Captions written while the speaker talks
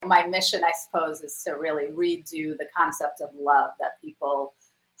my mission, I suppose, is to really redo the concept of love that people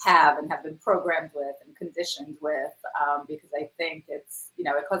have and have been programmed with and conditioned with, because I think it's,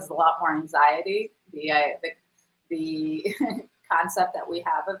 it causes a lot more anxiety, the concept that we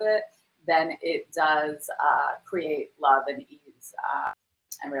have of it, than it does create love and ease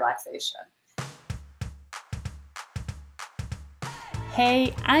and relaxation.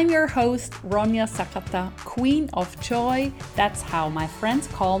 Hey, I'm your host, Ronja Sakata, Queen of Joy, that's how my friends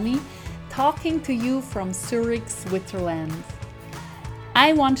call me, talking to you from Zurich, Switzerland.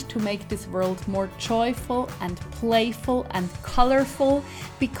 I want to make this world more joyful and playful and colorful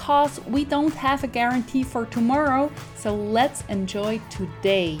because we don't have a guarantee for tomorrow, so let's enjoy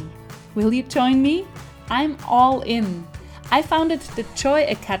today. Will you join me? I'm all in. I founded the Joy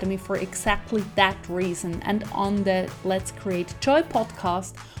Academy for exactly that reason, and on the Let's Create Joy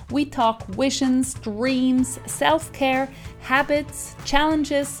podcast, we talk visions, dreams, self-care, habits,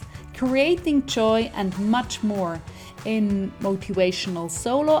 challenges, creating joy, and much more in motivational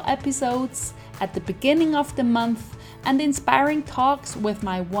solo episodes at the beginning of the month and inspiring talks with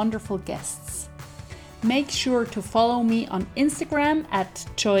my wonderful guests. Make sure to follow me on Instagram at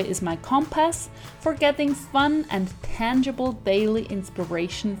joyismycompass for getting fun and tangible daily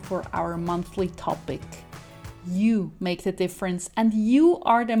inspiration for our monthly topic. You make the difference and you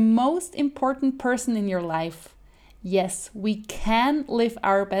are the most important person in your life. Yes, we can live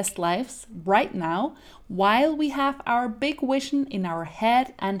our best lives right now while we have our big vision in our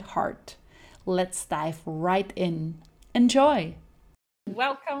head and heart. Let's dive right in. Enjoy!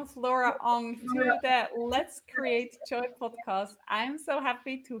 Welcome, Flora Ong, to the Let's Create Joy podcast. I'm so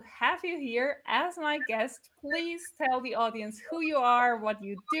happy to have you here as my guest. Please tell the audience who you are, what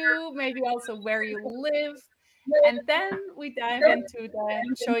you do, maybe also where you live. And then we dive into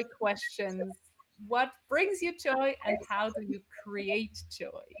the joy questions. What brings you joy and how do you create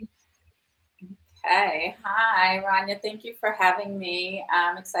joy? Okay. Hi, Ronja. Thank you for having me.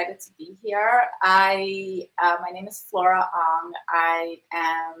 I'm excited to be here. My name is Flora Ong. I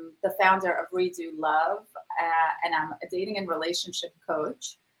am the founder of Redo Love, and I'm a dating and relationship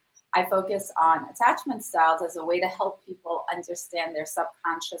coach. I focus on attachment styles as a way to help people understand their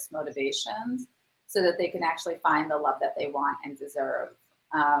subconscious motivations so that they can actually find the love that they want and deserve.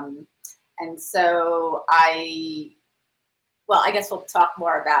 And so I guess we'll talk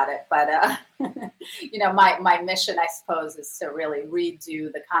more about it, but my mission, I suppose, is to really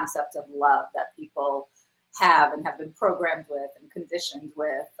redo the concept of love that people have and have been programmed with and conditioned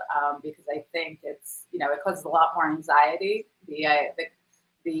with, because I think it's, it causes a lot more anxiety,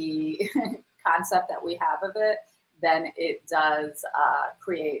 the concept that we have of it, than it does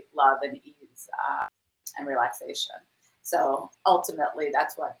create love and ease and relaxation. So ultimately,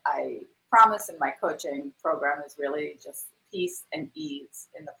 that's what I promise in my coaching program, is really just peace and ease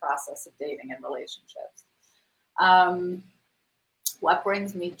in the process of dating and relationships. What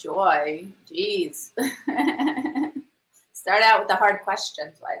brings me joy? Geez. Start out with the hard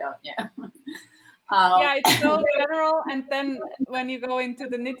questions, why don't you? Yeah, it's so general. And then when you go into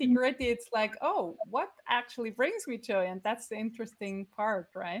the nitty gritty, it's like, oh, what actually brings me joy? And that's the interesting part,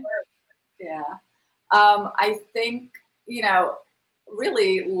 right? Yeah. I think,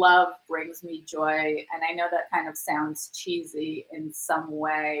 really love brings me joy. And I know that kind of sounds cheesy in some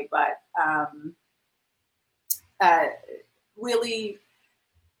way, but really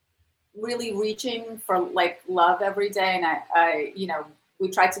reaching for like love every day. And I we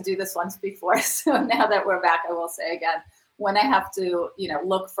tried to do this once before. So now that we're back, I will say again, when I have to,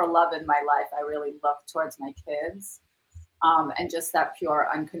 look for love in my life, I really look towards my kids, and just that pure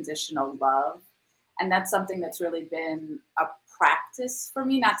unconditional love. And that's something that's really been a practice for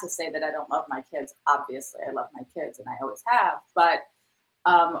me. Not to say that I don't love my kids. Obviously, I love my kids and I always have. But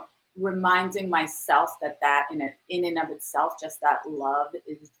reminding myself that in and of itself, just that love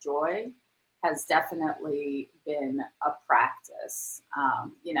is joy, has definitely been a practice.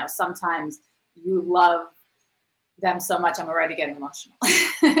 Sometimes you love them so much, I'm already getting emotional.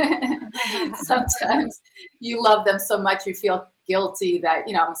 Sometimes you love them so much, you feel guilty that,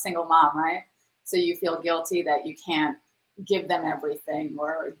 I'm a single mom, right? So you feel guilty that you can't give them everything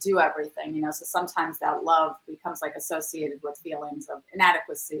or do everything, so sometimes that love becomes like associated with feelings of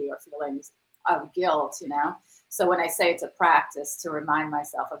inadequacy or feelings of guilt, So when I say it's a practice to remind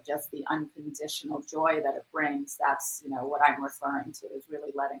myself of just the unconditional joy that it brings, that's, what I'm referring to, is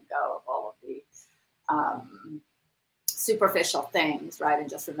really letting go of all of the superficial things, right? And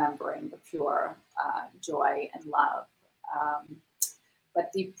just remembering the pure joy and love.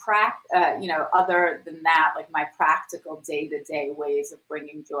 But the other than that, like my practical day-to-day ways of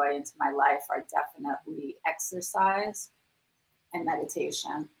bringing joy into my life are definitely exercise and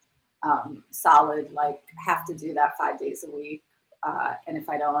meditation. solid, like have to do that 5 days a week. And if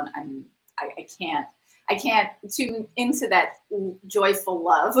I don't, I can't tune into that joyful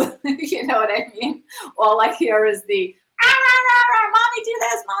love. You know what I mean? All I hear is the "Ah, rah, rah, rah, mommy do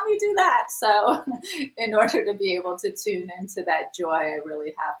this, mommy do that." So in order to be able to tune into that joy, I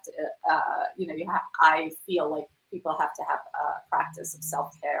really have to, I feel like people have to have a practice of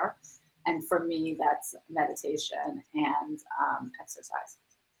self-care. And for me, that's meditation and exercise.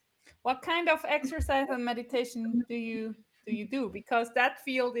 What kind of exercise and meditation do you do? Because that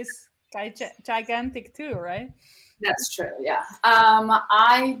field is gigantic too, right? That's true. Yeah.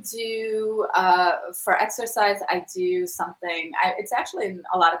 I do, for exercise, I do something. It's actually in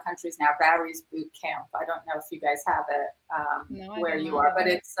a lot of countries now, Barry's Boot Camp. I don't know if you guys have it No, I where don't you know are, but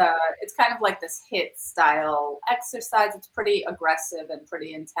that. it's kind of like this HIIT style exercise. It's pretty aggressive and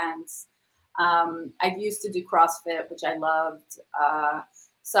pretty intense. I used to do CrossFit, which I loved.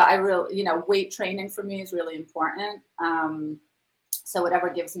 So I really, weight training for me is really important. So whatever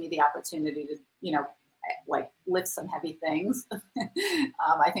gives me the opportunity to, like lift some heavy things.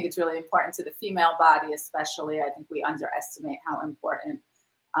 I think it's really important to the female body, especially. I think we underestimate how important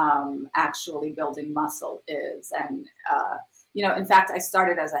actually building muscle is. And, in fact, I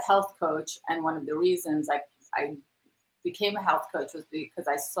started as a health coach. And one of the reasons I became a health coach was because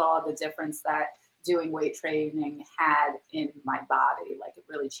I saw the difference that doing weight training had in my body. Like it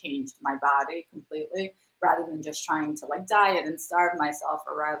really changed my body completely, rather than just trying to like diet and starve myself,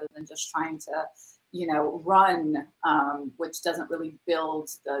 or rather than just trying to, run, which doesn't really build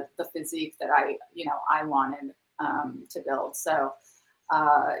the physique that I wanted to build. So,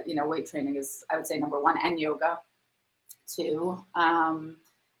 weight training is, I would say, number one, and yoga too.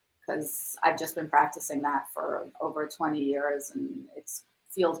 Because I've just been practicing that for over 20 years, and it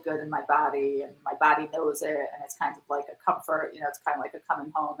feels good in my body, and my body knows it, and it's kind of like a comfort. It's kind of like a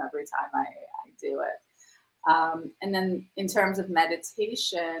coming home every time I do it. And then in terms of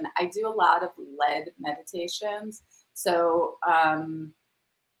meditation, I do a lot of led meditations. So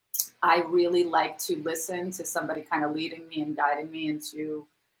I really like to listen to somebody kind of leading me and guiding me into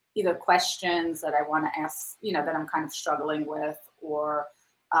either questions that I want to ask, that I'm kind of struggling with, or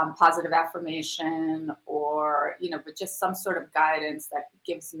positive affirmation, or, but just some sort of guidance that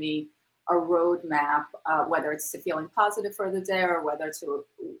gives me a roadmap, whether it's to feeling positive for the day, or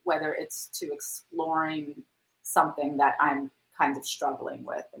whether it's to exploring something that I'm kind of struggling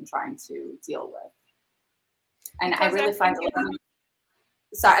with and trying to deal with. And Because I really find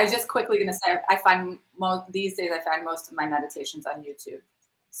sorry, I was just quickly going to say, I find these days, I find most of my meditations on YouTube.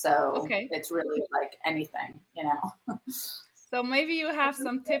 So okay. It's really like anything, So maybe you have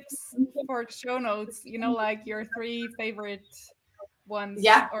some tips for show notes, like your 3 favorite ones,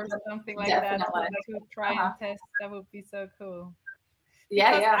 Yeah, or something like definitely. that to try and test. That would be so cool.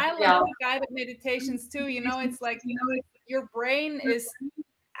 Yeah, Because I yeah. love guided meditations too. It's like your brain is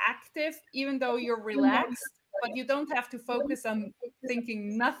active even though you're relaxed, but you don't have to focus on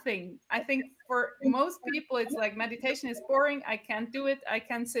thinking nothing. I think for most people, it's like meditation is boring. I can't do it. I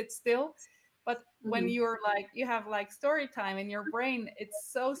can't sit still. But when you're like, you have like story time in your brain, it's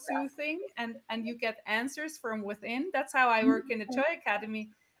so soothing, and you get answers from within. That's how I work in the Joy Academy.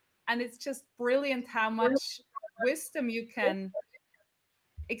 And it's just brilliant how much wisdom you can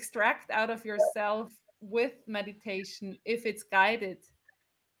extract out of yourself with meditation if it's guided.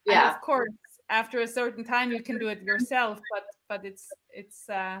 And Yeah. of course, after a certain time you can do it yourself, but it's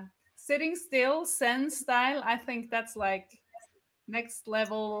sitting still Zen style. I think that's like next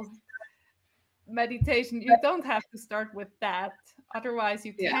level meditation. You don't have to start with that, otherwise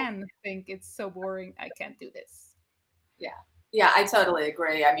you Yeah. can think it's so boring, I can't do this. Yeah. Yeah, I totally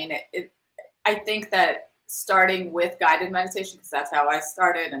agree. I mean, I think that starting with guided meditation, because that's how I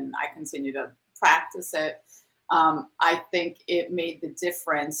started and I continue to practice it, I think it made the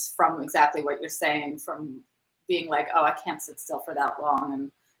difference from exactly what you're saying, from being like, oh, I can't sit still for that long.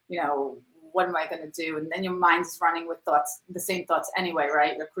 And, what am I going to do? And then your mind's running with thoughts, the same thoughts anyway,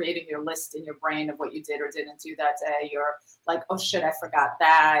 right? You're creating your list in your brain of what you did or didn't do that day. You're like, oh, shit, I forgot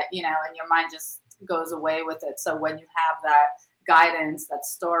that, and your mind just goes away with it. So when you have that guidance, that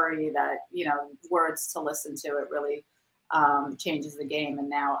story, that, words to listen to, it really changes the game. And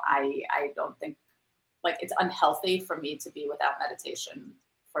now I don't think, like, it's unhealthy for me to be without meditation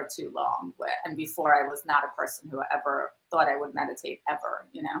for too long. And before, I was not a person who ever thought I would meditate ever,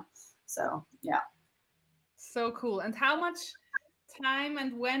 So, yeah. So cool. And how much time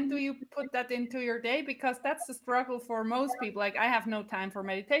and when do you put that into your day? Because that's the struggle for most people. Like, I have no time for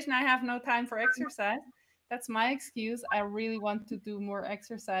meditation, I have no time for exercise. That's my excuse. I really want to do more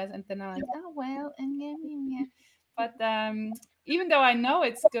exercise, and then I'm like, oh well, and yeah. But even though I know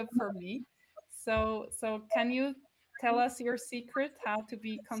it's good for me. So can you tell us your secret how to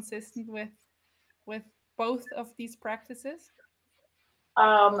be consistent with both of these practices?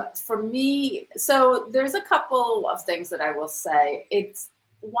 For me, so there's a couple of things that I will say. It's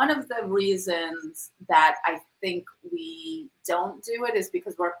one of the reasons that I think we don't do it is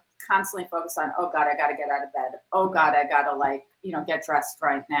because we're constantly focused on, oh God, I got to get out of bed. Oh God, I got to like, get dressed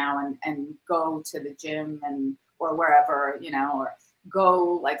right now and go to the gym or wherever, or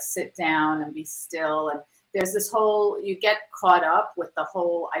go like sit down and be still. And there's this whole, you get caught up with the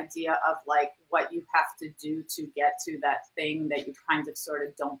whole idea of like what you have to do to get to that thing that you kind of sort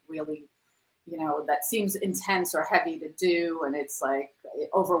of don't really, that seems intense or heavy to do. And it's like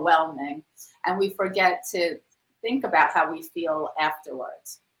overwhelming. And we forget to think about how we feel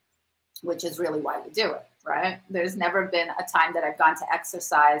afterwards, which is really why we do it, right? There's never been a time that I've gone to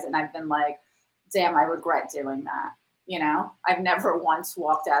exercise and I've been like, damn, I regret doing that. I've never once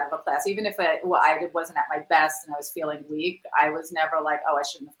walked out of a class, even if I wasn't at my best and I was feeling weak. I was never like, oh, I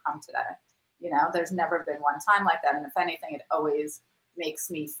shouldn't have come today. There's never been one time like that. And if anything, it always makes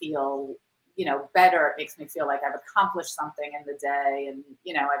me feel, better. It makes me feel like I've accomplished something in the day. And,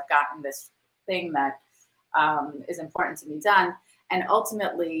 I've gotten this thing that is important to be done. And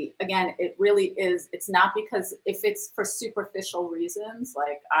ultimately, again, it really is, it's not because if it's for superficial reasons,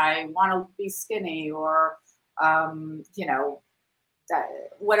 like I want to be skinny or,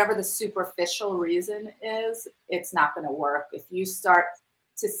 whatever the superficial reason is, it's not going to work. If you start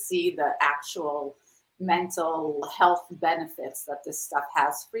to see the actual mental health benefits that this stuff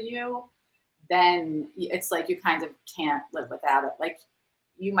has for you, then it's like you kind of can't live without it. Like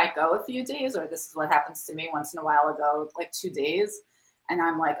you might go a few days, or this is what happens to me once in a while ago, like 2 days. And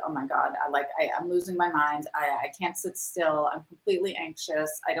I'm like, oh my God, I'm losing my mind. I can't sit still. I'm completely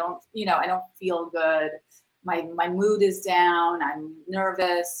anxious. I don't feel good. My mood is down. I'm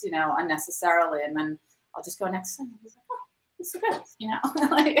nervous, unnecessarily. And then I'll just go next time. I was like, oh, it's good.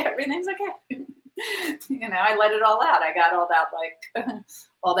 Like everything's okay. I let it all out. I got all that, like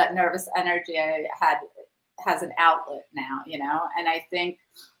all that nervous energy I had has an outlet now, and I think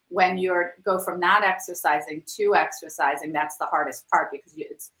when you go from not exercising to exercising, that's the hardest part because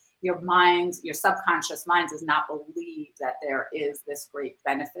it's your mind, your subconscious mind does not believe that there is this great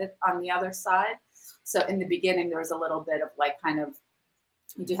benefit on the other side. So in the beginning, there was a little bit of like you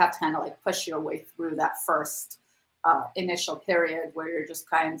do have to kind of like push your way through that first initial period where you're just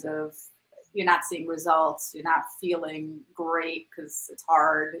you're not seeing results, you're not feeling great because it's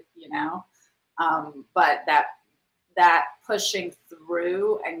hard, but that pushing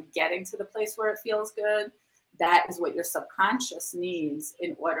through and getting to the place where it feels good, that is what your subconscious needs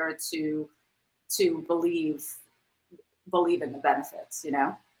in order to believe in the benefits,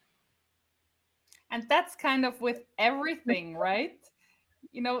 And that's kind of with everything, right?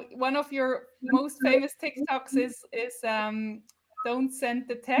 One of your most famous TikToks is don't send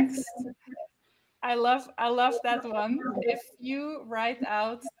the text. I love that one. If you write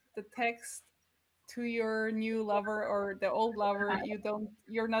out the text to your new lover or the old lover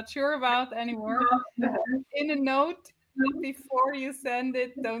you're not sure about anymore, in a note before you send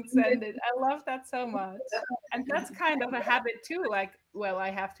it, don't send it. I love that so much. And that's kind of a habit too, like, well,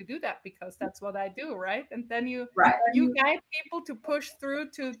 I have to do that because that's what I do, right? And then you guide people to push through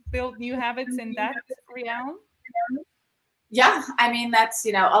to build new habits in that realm. Yeah, I mean, that's,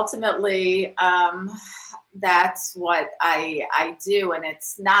 ultimately, that's what I do. And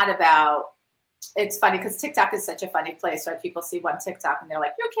it's not about, it's funny because TikTok is such a funny place, right? People see one TikTok and they're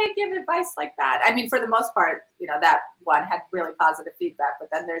like, you can't give advice like that. I mean, for the most part, that one had really positive feedback, but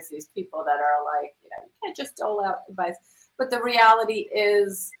then there's these people that are like, you can't just dole out advice. But the reality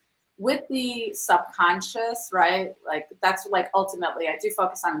is with the subconscious, right? Like that's like ultimately I do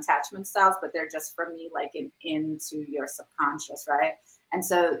focus on attachment styles, but they're just for me like into your subconscious, right? And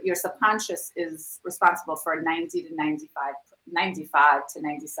so your subconscious is responsible for 95 to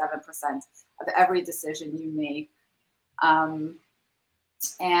 97% of every decision you make.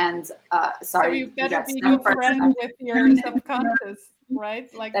 Sorry, so you better be good friend with your subconscious,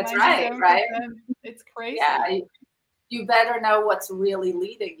 right? Like that's right? It's crazy. Yeah, you better know what's really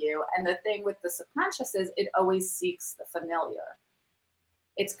leading you. And the thing with the subconscious is it always seeks the familiar.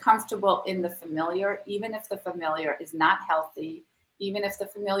 It's comfortable in the familiar, even if the familiar is not healthy, even if the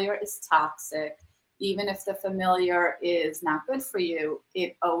familiar is toxic, even if the familiar is not good for you,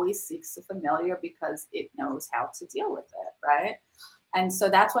 it always seeks the familiar because it knows how to deal with it, right? And so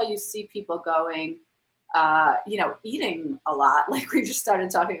that's why you see people going, eating a lot. Like we just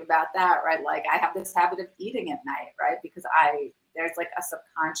started talking about that, right? Like I have this habit of eating at night, right? Because there's like a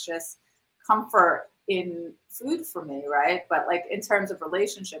subconscious comfort in food for me, right? But like in terms of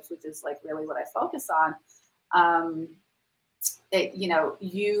relationships, which is like really what I focus on,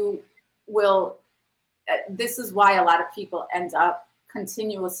 you will, this is why a lot of people end up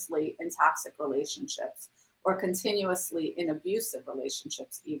continuously in toxic relationships or continuously in abusive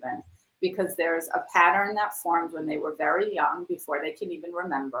relationships, even because there's a pattern that formed when they were very young before they can even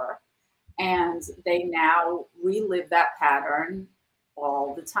remember. And they now relive that pattern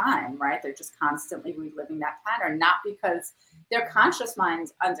all the time, right? They're just constantly reliving that pattern, not because their conscious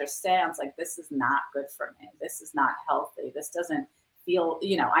mind understands like, this is not good for me. This is not healthy. This doesn't feel,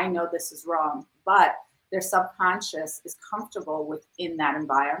 I know this is wrong, but their subconscious is comfortable within that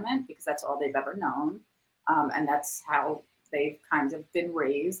environment because that's all they've ever known. And that's how they've kind of been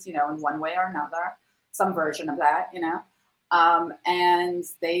raised, in one way or another, some version of that, and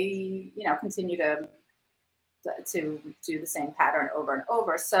they, continue to do the same pattern over and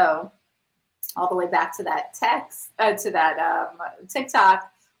over. So all the way back to that text, to that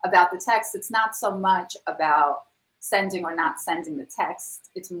TikTok about the text, it's not so much about sending or not sending the text.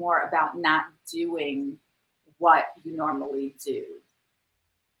 It's more about not doing what you normally do.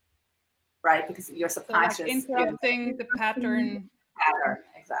 Right? Because your subconscious so like interrupting the pattern.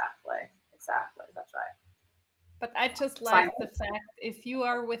 Exactly. That's right. But I just like the fact if you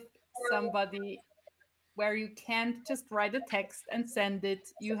are with somebody where you can't just write a text and send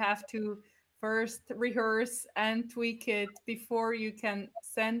it, you have to first rehearse and tweak it before you can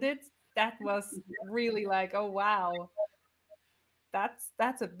send it. That was really like, oh wow,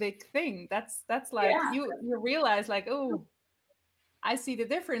 that's a big thing. That's like you realize like, oh, I see the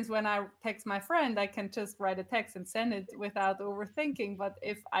difference when I text my friend. I can just write a text and send it without overthinking. But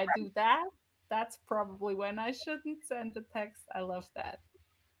if I do that, that's probably when I shouldn't send the text. I love that.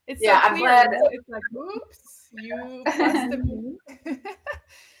 It's so clear. It's like, oops, you busted me.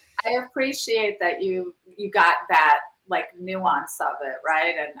 I appreciate that you got that like nuance of it,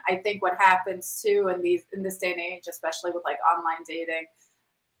 right? And I think what happens too in this day and age, especially with like online dating.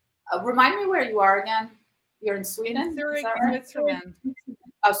 Remind me where you are again. You're in Sweden? In Zurich, Switzerland.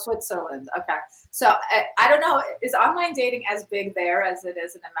 Oh, Switzerland. Okay. So I don't know. Is online dating as big there as it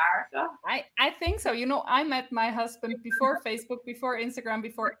is in America? I think so. I met my husband before Facebook, before Instagram,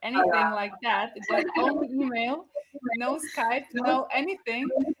 before anything like that. It was only email, no Skype, no anything.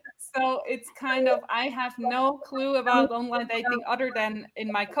 So it's kind of, I have no clue about online dating other than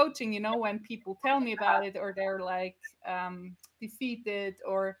in my coaching, when people tell me about it or they're like defeated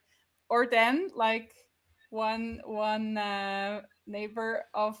or then like one neighbor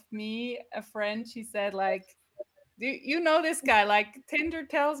of me, a friend, she said like, do you know this guy? Like Tinder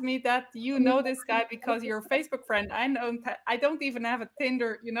tells me that you know this guy because you're a Facebook friend. I don't even have a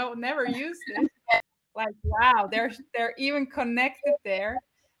Tinder, never used it. Like, wow, they're even connected there.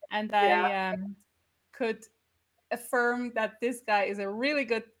 And I could affirm that this guy is a really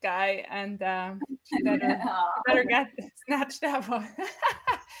good guy, and she better get snatch that one.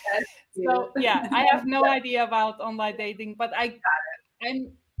 So yeah, I have no idea about online dating, but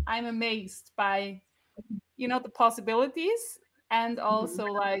I'm amazed by the possibilities, and also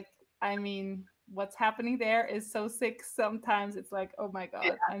like, I mean, what's happening there is so sick. Sometimes it's like, oh my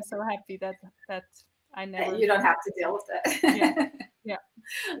god, I'm so happy that I never. You don't have to deal with it. Yeah.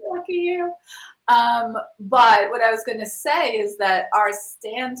 Lucky you. But what I was going to say is that our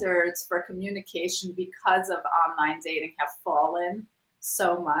standards for communication because of online dating have fallen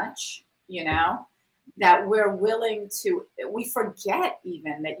so much, that we're willing to, we forget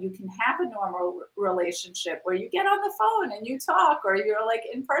even that you can have a normal relationship where you get on the phone and you talk, or you're like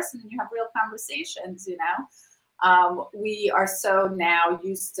in person and you have real conversations, we are so now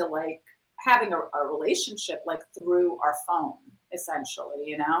used to like having a relationship like through our phone,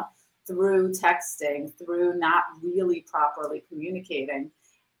 essentially, through texting, through not really properly communicating.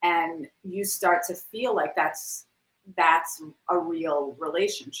 And you start to feel like that's a real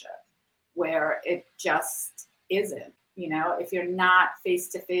relationship, where it just isn't. If you're not face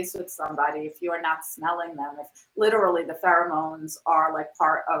to face with somebody, if you are not smelling them, if literally the pheromones are like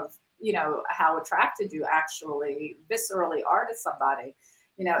part of, how attracted you actually viscerally are to somebody,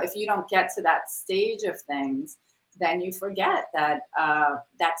 if you don't get to that stage of things, then you forget that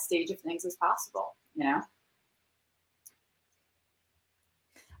that stage of things is possible,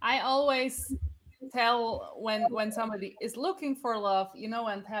 I always tell when somebody is looking for love,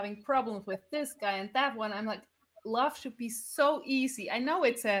 and having problems with this guy and that one, I'm like, love should be so easy. I know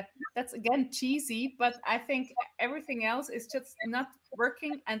that's again cheesy, but I think everything else is just not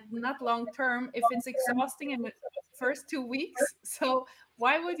working and not long term if it's exhausting in the first 2 weeks. So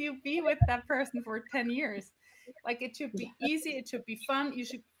why would you be with that person for 10 years? Like, it should be easy, it should be fun. You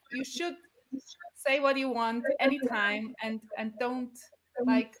should say what you want anytime, and don't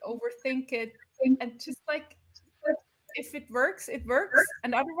like overthink it, and just like if it works, it works,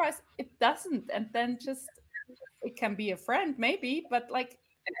 and otherwise it doesn't. And then just it can be a friend maybe, but like,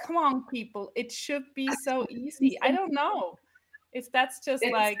 come on, people, it should be so easy. I don't know if that's just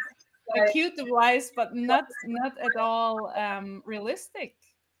It's like a cute device, but not at all realistic.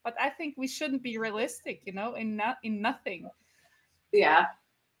 But I think we shouldn't be realistic, you know, in nothing. yeah.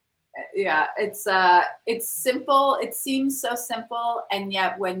 Yeah, it's simple. It seems so simple, and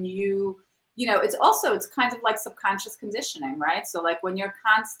yet when you know, it's kind of like subconscious conditioning, right? So like when you're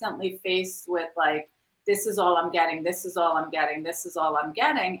constantly faced with like, this is all I'm getting, this is all I'm getting, this is all I'm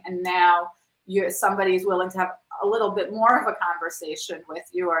getting, and now somebody's willing to have a little bit more of a conversation with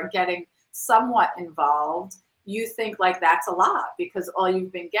you or getting somewhat involved, you think like that's a lot because all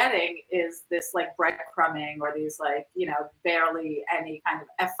you've been getting is this like breadcrumbing or these like, you know, barely any kind of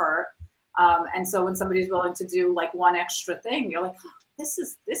effort. And so when somebody's willing to do like one extra thing, you're like, oh, this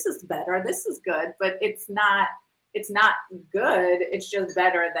is better, this is good, but it's not good. It's just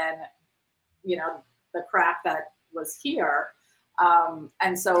better than, you know, the crap that was here.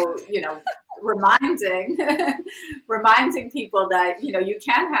 And so, you know, reminding reminding people that, you know, you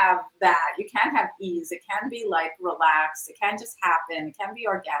can have that, you can have ease, it can be like relaxed, it can just happen, it can be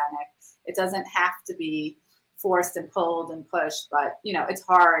organic, it doesn't have to be forced and pulled and pushed. But, you know, it's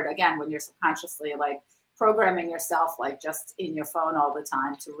hard again when you're subconsciously like programming yourself like just in your phone all the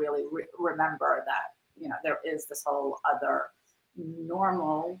time to really remember that, you know, there is this whole other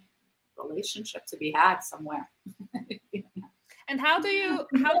normal relationship to be had somewhere. And how do you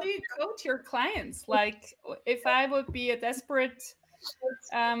coach your clients? Like, if I would be a desperate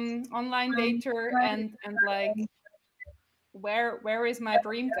online dater, and like, where is my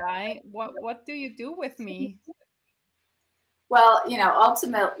dream guy? What do you do with me? Well, you know,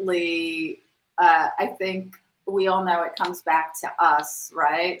 ultimately, I think we all know it comes back to us,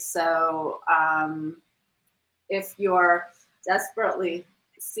 right? So if you're desperately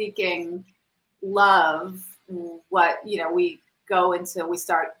seeking love, what, you know, we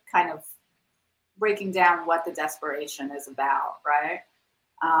start kind of breaking down what the desperation is about, right?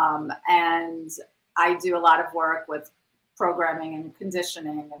 And I do a lot of work with programming and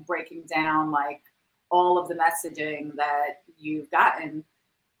conditioning and breaking down like all of the messaging that you've gotten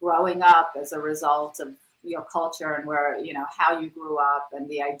growing up as a result of your culture and where, you know, how you grew up and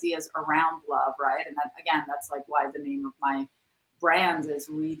the ideas around love, right? And that, again, that's like why the name of my brand is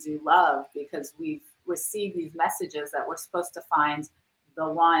We Do Love, because we've received these messages that we're supposed to find the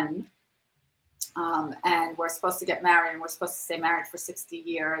one, and we're supposed to get married, and we're supposed to stay married for 60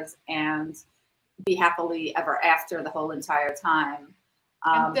 years and be happily ever after the whole entire time.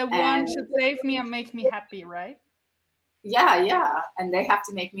 And the one And should save me and make me happy, right? yeah, and they have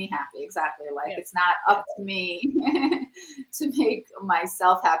to make me happy, exactly. Like Yes. it's not up to me to make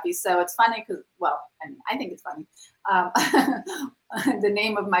myself happy. So it's funny because, well, I mean, I think it's funny. Um, the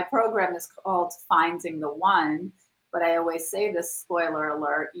name of my program is called Finding the One, but I always say this, spoiler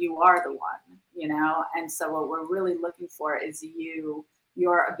alert, you are the one, you know? And so what we're really looking for is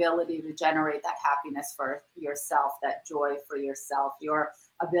your ability to generate that happiness for yourself, that joy for yourself, your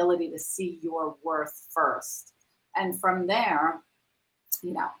ability to see your worth first. And from there,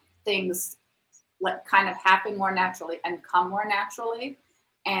 you know, things kind of happen more naturally and come more naturally.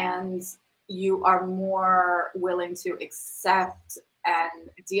 And you are more willing to accept and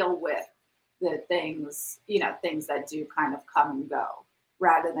deal with the things, you know, things that do kind of come and go,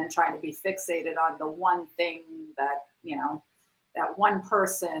 rather than trying to be fixated on the one thing that, you know, that one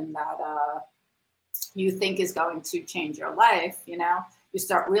person that you think is going to change your life. You know, you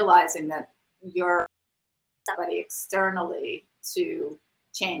start realizing that you're somebody externally to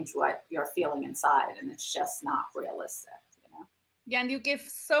change what you're feeling inside, and it's just not realistic, you know. Yeah, and you give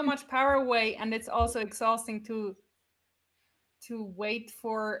so much power away, and it's also exhausting to wait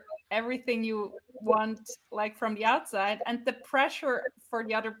for everything you want, like from the outside, and the pressure for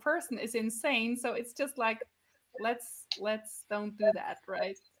the other person is insane. So it's just like, let's don't do that,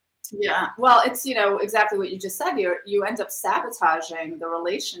 right? Yeah, well, it's, you know, exactly what you just said. You end up sabotaging the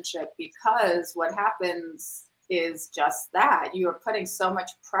relationship, because what happens is just that you are putting so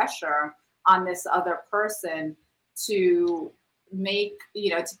much pressure on this other person to make,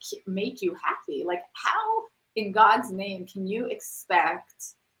 you know, to make you happy. Like, how in God's name can you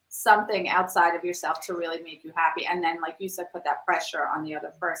expect something outside of yourself to really make you happy? And then, like you said, put that pressure on the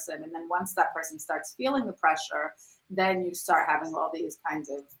other person. And then once that person starts feeling the pressure, then you start having all these kinds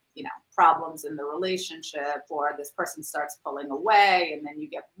of, you know, problems in the relationship, or this person starts pulling away, and then you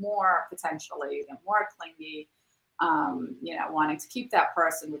get more, potentially, you get more clingy. wanting to keep that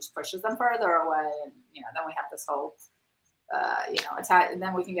person, which pushes them further away. And, then we have this whole, and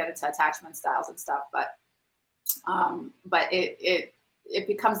then we can get into attachment styles and stuff. But it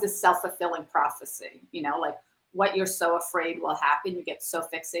becomes this self-fulfilling prophecy, like what you're so afraid will happen. You get so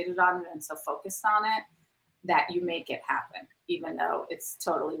fixated on it and so focused on it that you make it happen, even though it's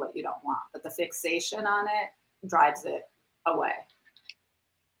totally what you don't want. But the fixation on it drives it away.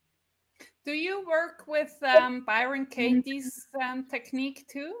 Do you work with Byron Katie's technique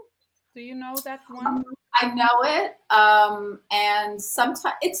too? Do you know that one? I know it. And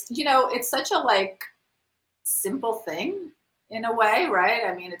sometimes it's such a simple thing in a way, right?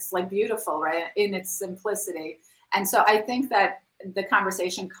 I mean, it's beautiful, right? In its simplicity. And so I think that the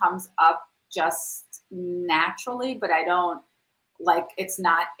conversation comes up just naturally, but I don't it's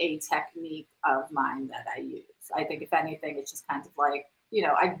not a technique of mine that I use. I think if anything, it's just kind of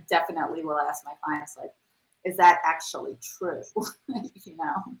I definitely will ask my clients, is that actually true?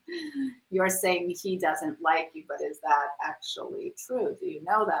 You're saying he doesn't like you, but is that actually true? Do you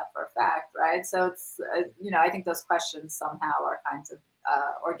know that for a fact, right? So it's, I think those questions somehow are kind of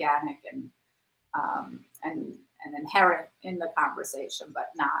organic and inherent in the conversation,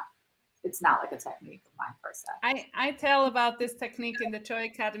 but it's not like a technique of mine per se. I tell about this technique in the Joy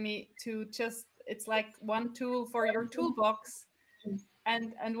Academy it's like one tool for your toolbox.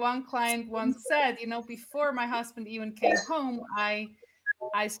 And one client once said, before my husband even came home, I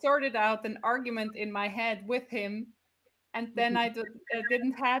sorted out an argument in my head with him, and then I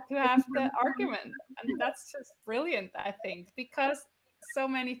didn't have to have the argument. And that's just brilliant, I think, because so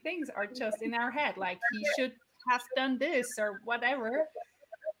many things are just in our head, like he should have done this or whatever.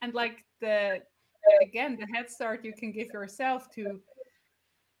 And the head start you can give yourself to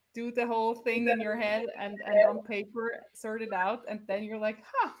do the whole thing in your head and on paper sort it out, and then you're like,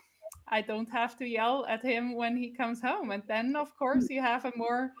 I don't have to yell at him when he comes home. And then of course you have a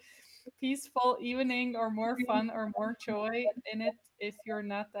more peaceful evening or more fun or more joy in it if you're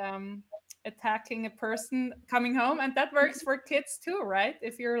not attacking a person coming home. And that works for kids too, right?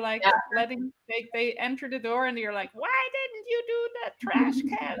 If you're letting they enter the door and you're like, why didn't you do that trash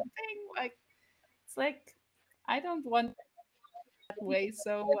can thing? It's I don't want way,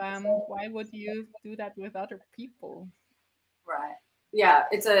 so why would you do that with other people? Right. Yeah,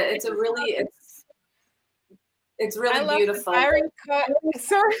 it's really beautiful. Sorry.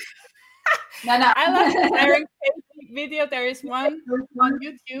 No. I love the Byron Katie video. There is one on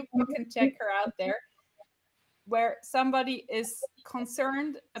YouTube, you can check her out there, where somebody is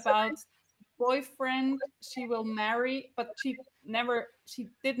concerned about boyfriend she will marry, but she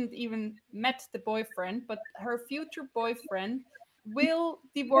didn't even met the boyfriend, but her future boyfriend will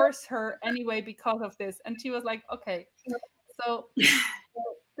divorce her anyway because of this. And she was like, okay, so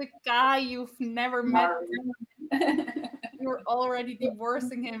the guy you've never met, you're already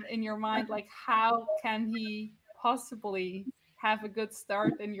divorcing him in your mind. How can he possibly have a good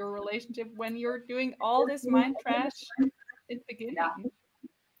start in your relationship when you're doing all this mind trash in the beginning?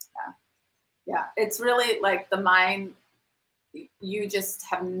 Yeah. It's really the mind. You just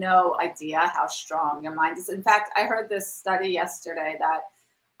have no idea how strong your mind is. In fact, I heard this study yesterday that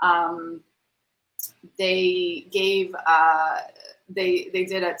they gave they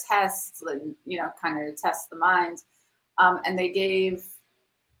did a test, kind of test the mind, and they gave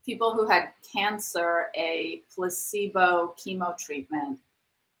people who had cancer a placebo chemo treatment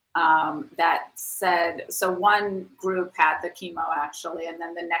that said, so one group had the chemo actually, and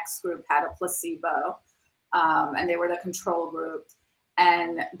then the next group had a placebo. And they were the control group,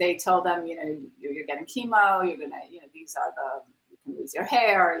 and they told them, you're getting chemo, you're gonna, these are you can lose your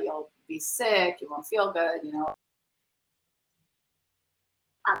hair, you'll be sick, you won't feel good,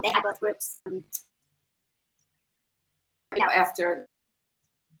 They had both groups. After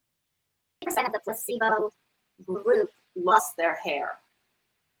 50% of the placebo group lost their hair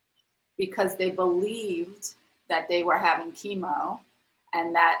because they believed that they were having chemo,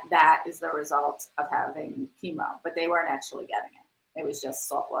 and that is the result of having chemo, but they weren't actually getting it. It was just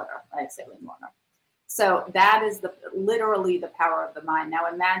salt water, right? Saline water. So that is literally the power of the mind. Now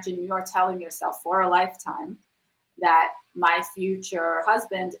imagine you're telling yourself for a lifetime that my future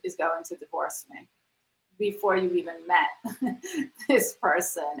husband is going to divorce me before you even met this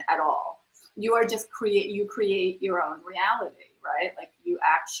person at all. You are just you create your own reality, right? You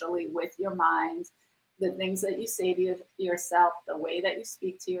actually, with your mind, the things that you say to yourself, the way that you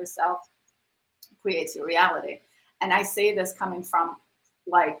speak to yourself creates your reality. And I say this coming from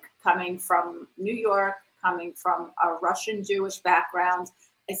New York, coming from a Russian Jewish background.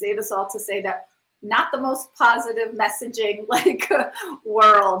 I say this all to say that not the most positive messaging like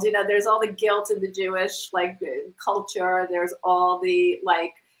world. You know, there's all the guilt in the Jewish like culture. There's all the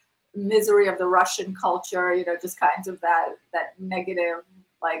like misery of the Russian culture. You know, just kinds of that negative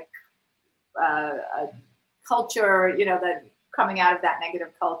like culture. You know, that coming out of that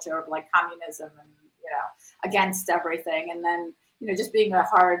negative culture of like communism and you know against everything. And then you know just being a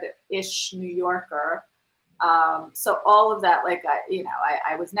hard-ish New Yorker. So all of that, like,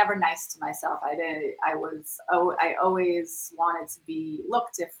 I was never nice to myself. I always wanted to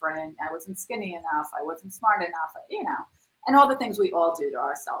look different. I wasn't skinny enough. I wasn't smart enough, you know, and all the things we all do to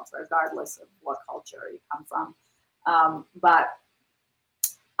ourselves, regardless of what culture you come from. But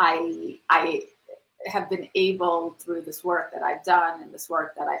I have been able through this work that I've done and this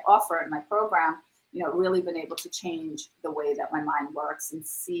work that I offer in my program, you know, really been able to change the way that my mind works and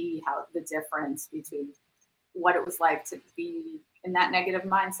see how the difference between what it was like to be in that negative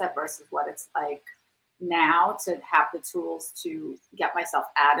mindset versus what it's like now to have the tools to get myself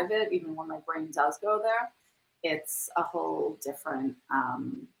out of it, even when my brain does go there. It's a whole different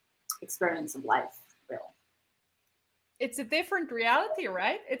experience of life, really. It's a different reality,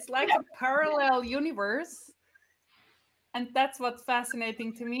 right? It's like a parallel universe. And that's what's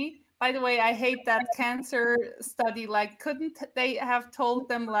fascinating to me. By the way, I hate that cancer study. Like, couldn't they have told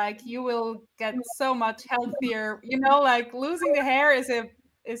them like you will get so much healthier? You know, like losing the hair is a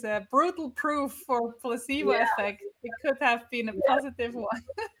brutal proof for placebo effect. It could have been a positive one.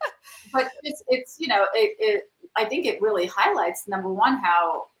 But it's you know it I think it really highlights number one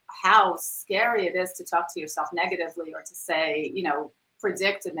how scary it is to talk to yourself negatively or to say, you know,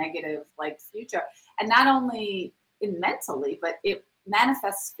 predict a negative like future, and not only in mentally, but it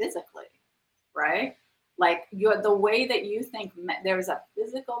manifests physically, right? Like the way that you think, there's a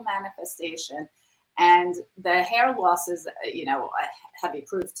physical manifestation, and the hair loss is, you know, a heavy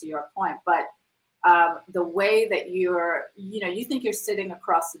proof to your point, but the way that you know, you think you're sitting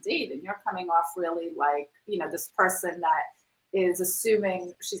across the date and you're coming off really like, you know, this person that is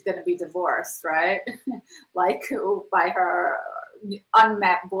assuming she's going to be divorced, right? Like by her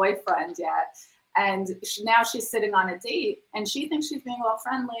unmet boyfriend yet. And now she's sitting on a date and she thinks she's being all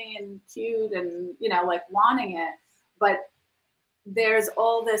friendly and cute and, you know, like wanting it. But there's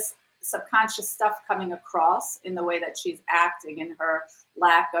all this subconscious stuff coming across in the way that she's acting, in her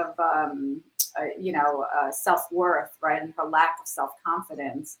lack of, self-worth, right? And her lack of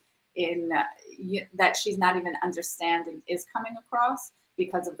self-confidence in that she's not even understanding is coming across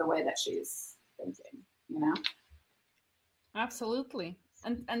because of the way that she's thinking, you know? Absolutely.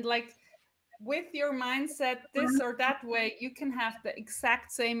 And like, with your mindset this or that way, you can have the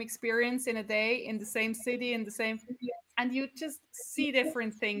exact same experience in a day, in the same city, in the same, and you just see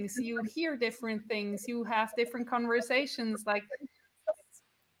different things, you hear different things, you have different conversations. Like,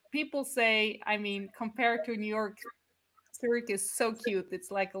 people say, I mean, compared to New York, Zurich is so cute.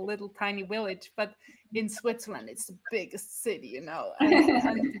 It's like a little tiny village, but in Switzerland, it's the biggest city, you know.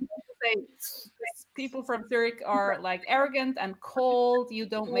 And say people from Zurich are like arrogant and cold. You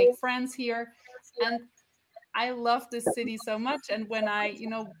don't make friends here. And I love this city so much. And when I, you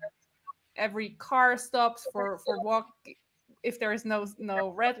know, every car stops for walk, if there is no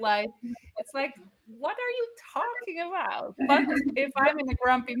red light, it's like, what are you talking about? But if I'm in a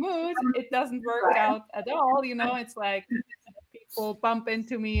grumpy mood, it doesn't work out at all. You know, it's like people bump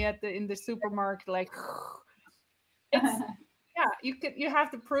into me in the supermarket, like it's, yeah, you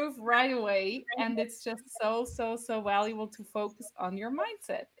have to prove right away, and it's just so valuable to focus on your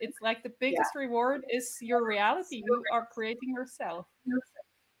mindset. It's like the biggest reward is your reality. You are creating yourself.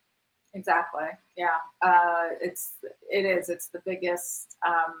 Exactly. Yeah. It's the biggest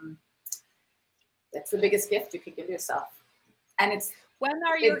gift you can give yourself. And when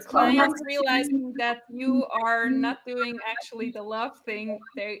are your clients realizing that you are not doing actually the love thing?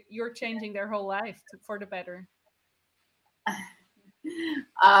 You're changing their whole life for the better.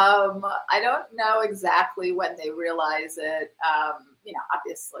 I don't know exactly when they realize it. You know,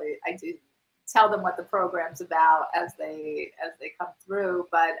 obviously, I do tell them what the program's about as they come through.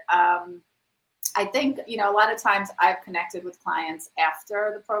 But I think, you know, a lot of times I've connected with clients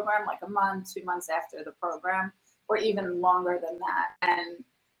after the program, like a month, 2 months after the program, or even longer than that. And,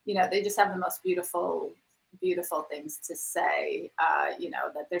 you know, they just have the most beautiful things to say, you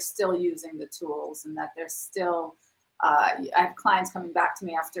know, that they're still using the tools and that they're still, I have clients coming back to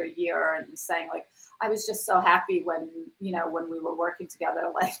me after a year and saying like, I was just so happy when, you know, when we were working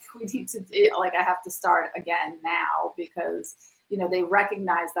together, like we need to do, like, I have to start again now because, you know, they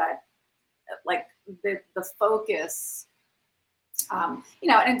recognize that like the focus And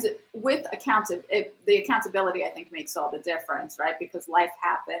with the accountability, I think, makes all the difference, right? Because life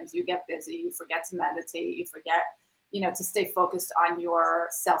happens, you get busy, you forget to meditate, you forget, to stay focused on your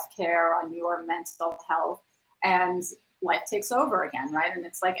self-care, on your mental health, and life takes over again, right? And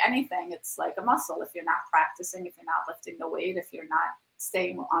it's like anything, it's like a muscle. If you're not practicing, if you're not lifting the weight, if you're not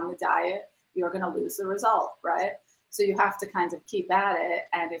staying on the diet, you're going to lose the result, right? So you have to kind of keep at it.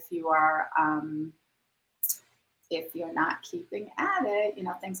 And if you're not keeping at it,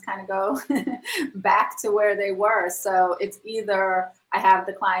 things kind of go back to where they were. So it's either I have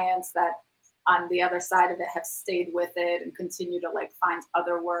the clients that on the other side of it have stayed with it and continue to like find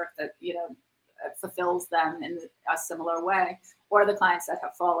other work that, fulfills them in a similar way, or the clients that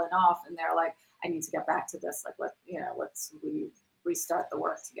have fallen off and they're like, I need to get back to this. Like, let's restart the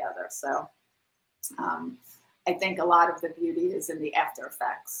work together. So I think a lot of the beauty is in the after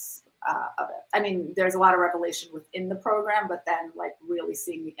effects of it. I mean, there's a lot of revelation within the program, but then like really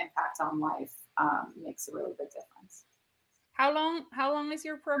seeing the impact on life makes a really big difference. How long is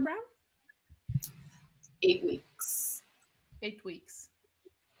your program? 8 weeks. 8 weeks.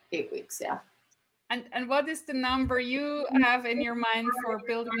 8 weeks, yeah. And what is the number you have in your mind for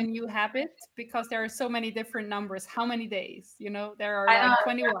building a new habit? Because there are so many different numbers. How many days? There are like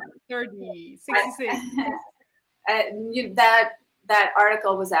 21, 30, 66. That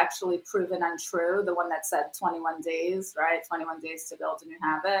article was actually proven untrue. The one that said 21 days, right? 21 days to build a new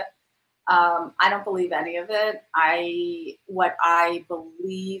habit. I don't believe any of it. What I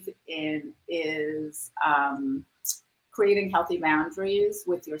believe in is creating healthy boundaries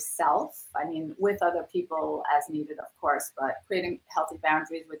with yourself. I mean, with other people as needed, of course, but creating healthy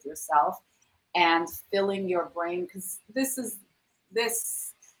boundaries with yourself and filling your brain, because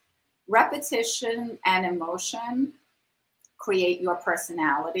this repetition and emotion create your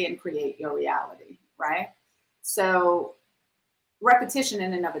personality and create your reality, right? So repetition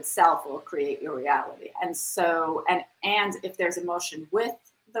in and of itself will create your reality. And so, and if there's emotion with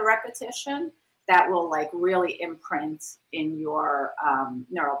the repetition, that will like really imprint in your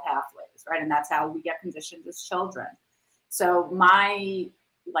neural pathways, right? And that's how we get conditioned as children. So my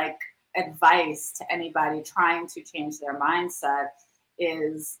like advice to anybody trying to change their mindset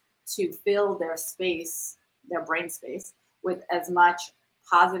is to fill their space, their brain space, with as much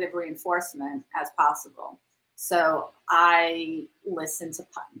positive reinforcement as possible. So I listen to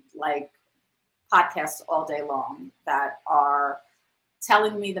like podcasts all day long that are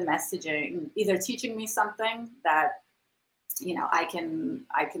telling me the messaging, either teaching me something that, I can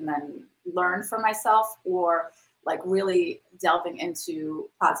then learn for myself, or like really delving into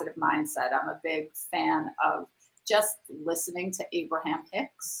positive mindset. I'm a big fan of just listening to Abraham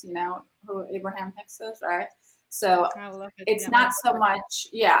Hicks, you know who Abraham Hicks is, right? So it's not so much,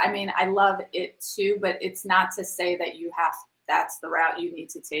 I mean, I love it too, but it's not to say that that's the route you need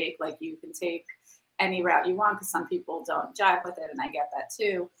to take. Like you can take any route you want because some people don't jive with it, and I get that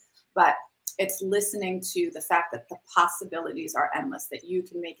too. But it's listening to the fact that the possibilities are endless, that you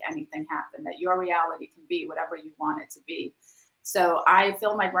can make anything happen, that your reality can be whatever you want it to be. So I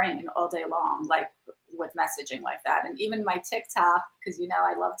fill my brain all day long, like with messaging like that. And even my TikTok, because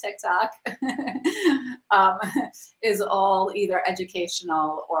I love TikTok, is all either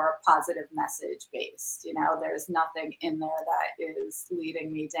educational or positive message based. There's nothing in there that is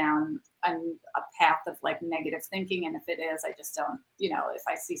leading me down a path of like negative thinking. And if it is, I just don't, if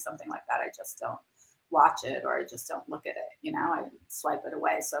I see something like that, I just don't watch it, or I just don't look at it, I swipe it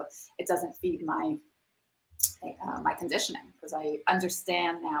away. So it doesn't feed my conditioning, because I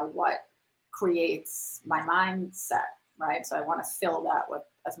understand now what creates my mindset, right? So I want to fill that with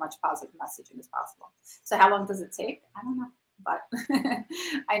as much positive messaging as possible. So how long does it take? I don't know, but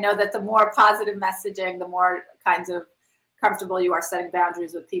I know that the more positive messaging, the more kinds of comfortable you are setting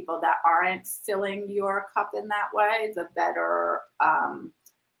boundaries with people that aren't filling your cup in that way, the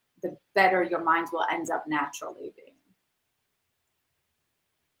better your mind will end up naturally being.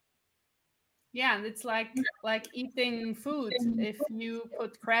 Yeah, and it's like eating food. If you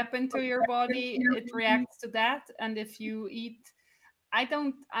put crap into your body, it reacts to that. And if you eat,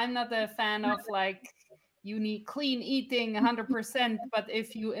 I'm not a fan of like, you need clean eating 100%. But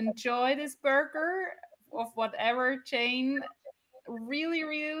if you enjoy this burger of whatever chain really,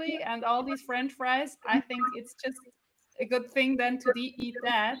 really, and all these French fries, I think it's just a good thing then to eat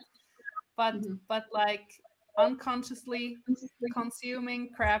that. But like unconsciously consuming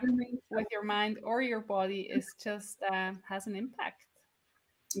crap with your mind or your body is just has an impact.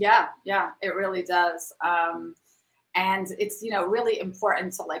 Yeah, it really does. And it's, really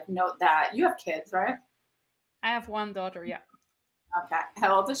important to like note that you have kids, right? I have one daughter, yeah. Okay.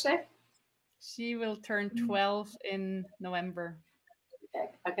 How old is she? She will turn 12 in November.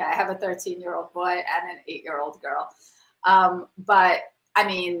 Okay, I have a 13-year-old boy and an 8-year-old girl. But I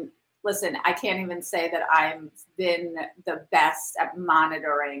mean, listen, I can't even say that I've been the best at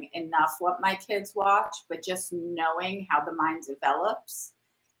monitoring enough what my kids watch, but just knowing how the mind develops,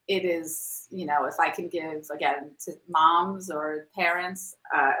 it is, if I can give, again, to moms or parents,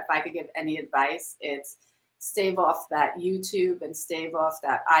 if I could give any advice, it's stave off that YouTube and stave off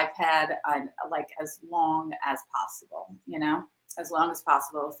that iPad, and like as long as possible, as long as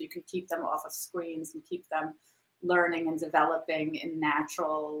possible. If you can keep them off of screens and keep them learning and developing in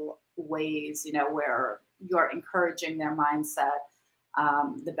natural ways, where you're encouraging their mindset,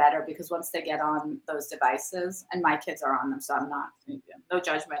 the better, because once they get on those devices, and my kids are on them, so I'm not, no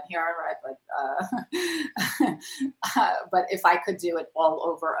judgment here, right? But if I could do it all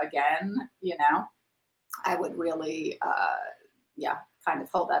over again, I would really, kind of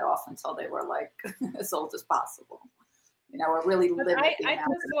hold that off until they were like as old as possible. Or really limit the I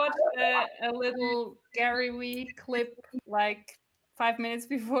amount. just watched a little Gary Vee clip like 5 minutes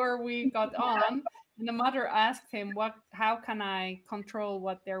before we got on, and the mother asked him, how can I control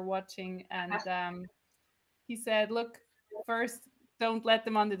what they're watching? And he said, look, first, don't let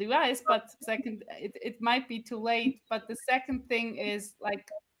them on the device, but second, it might be too late. But the second thing is like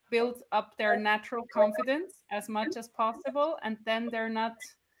build up their natural confidence as much as possible, and then they're not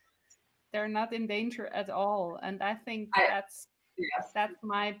in danger at all. And I think that's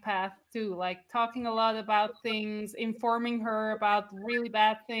my path too, like talking a lot about things, informing her about really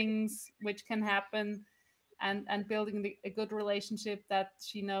bad things which can happen, and building a good relationship that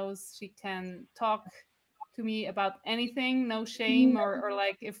she knows she can talk to me about anything, no shame, or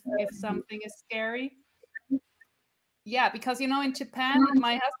like if something is scary. Yeah, because in Japan,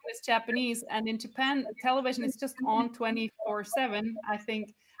 my husband is Japanese, and in Japan, television is just on 24/7. I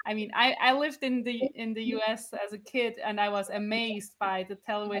think. I mean, I lived in the US as a kid, and I was amazed by the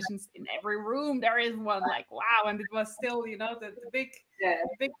televisions in every room. There is one, like wow, and it was still, the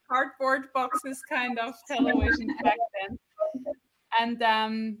big cardboard boxes kind of television back then.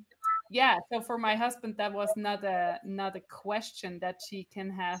 And yeah, so for my husband, that was not a question that she can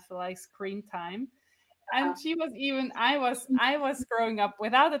have like screen time. And she was even I was growing up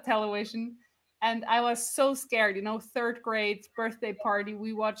without a television, and I was so scared. Third grade birthday party,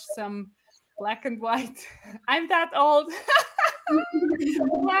 we watched some black and white. I'm that old.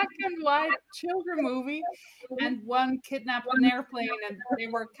 Black and white children movie, and one kidnapped an airplane, and they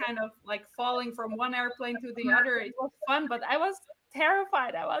were kind of like falling from one airplane to the other. It was fun, but I was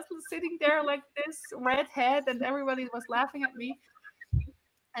terrified. I was sitting there like this red head, and everybody was laughing at me.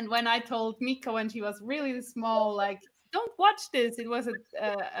 And when I told Miko when she was really small, like, don't watch this. It was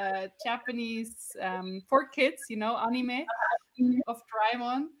a Japanese for kids, anime of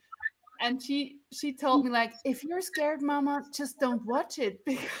Doraemon. And she told me, like, if you're scared, Mama, just don't watch it.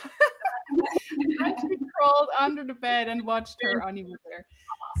 And she crawled under the bed and watched her anime there.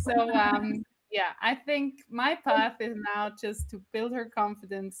 So yeah, I think my path is now just to build her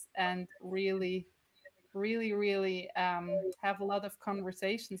confidence and really really, really have a lot of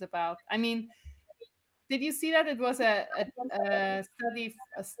conversations about. I mean, did you see that it was a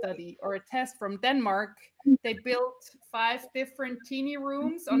study or a test from Denmark? They built 5 different teeny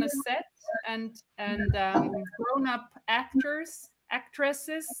rooms on a set, and grown up actresses.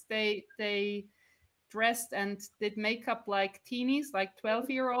 They dressed and did makeup like teenies, like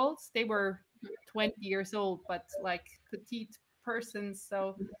 12-year-olds. They were 20 years old, but like petite persons.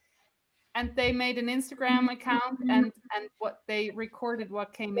 So, and they made an Instagram account, and what they recorded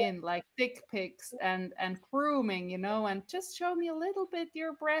what came in, like dick pics and grooming, and just show me a little bit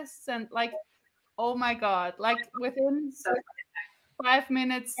your breasts, and like, oh my god, like within 5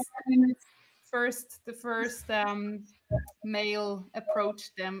 minutes, the first male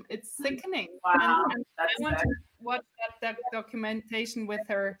approached them. It's sickening. Wow, And I that's want good. to watch that documentation with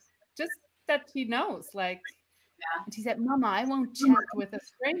her, just that she knows, like. Yeah. And she said, Mama, I won't chat with a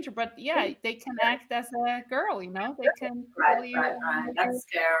stranger, but yeah, they can act as a girl, They can tell you. Right. That's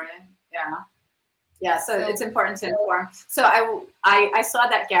scary. Yeah. Yeah, so So, it's important to inform. So I saw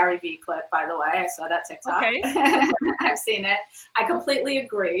that Gary Vee clip, by the way. I saw that TikTok. okay. I've seen it. I completely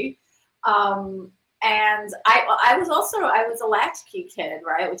agree. And I was a latchkey kid,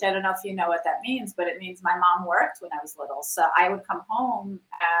 right? Which I don't know if you know what that means, but it means my mom worked when I was little. So I would come home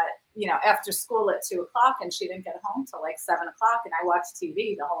after school at 2:00, and she didn't get home till like 7:00, and I watched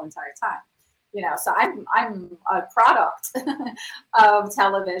TV the whole entire time. So I'm a product of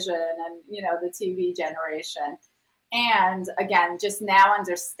television and, the TV generation. And again, just now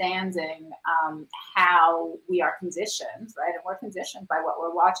understanding how we are conditioned, right? And we're conditioned by what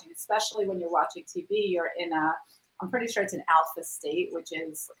we're watching, especially when you're watching TV. You're in a I'm pretty sure it's an alpha state, which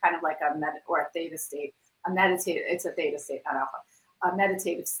is kind of like or a theta state, it's a theta state, not alpha, a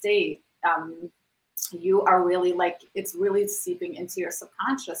meditative state. You are really like, it's really seeping into your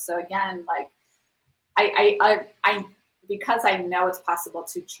subconscious. So again, like I because I know it's possible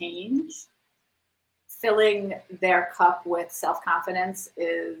to change, filling their cup with self-confidence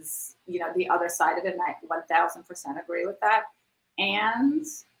is, the other side of it. And I 1000% agree with that. And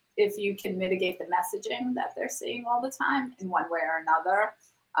if you can mitigate the messaging that they're seeing all the time in one way or another,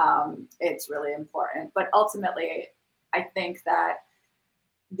 it's really important. But ultimately, I think that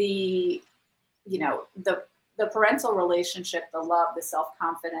the parental relationship, the love, the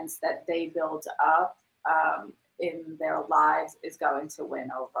self-confidence that they build up in their lives is going to win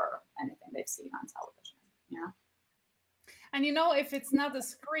over anything they've seen on television. Yeah. And if it's not a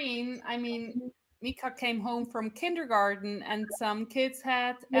screen, I mean, Mika came home from kindergarten and some kids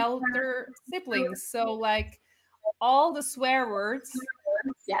had elder siblings. So like all the swear words.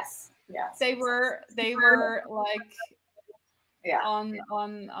 Yes. They were like on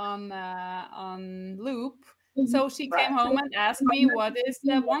loop. So she came home and asked me, what is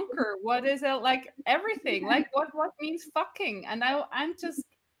the wonker? What is it? Like everything, like what means fucking? And I'm just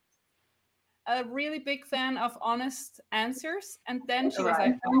a really big fan of honest answers. And then she was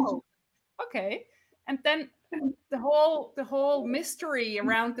like, oh, okay. And then the whole mystery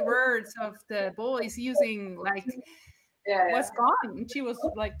around the words of the boys using like was gone. And she was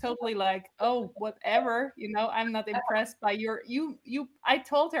like totally like, oh, whatever, I'm not impressed by I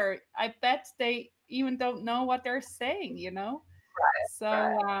told her, I bet they even don't know what they're saying,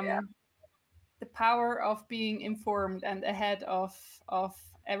 the power of being informed and ahead of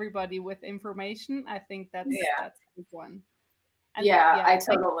everybody with information, I think that's a big one. And I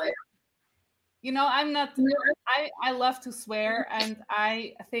totally, I'm not, I love to swear, and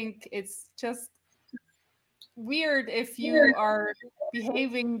I think it's just weird if you are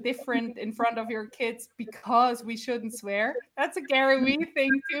behaving different in front of your kids because we shouldn't swear. That's a Gary Vee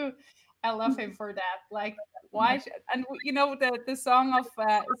thing too. I love him for that. Like, why? And the song of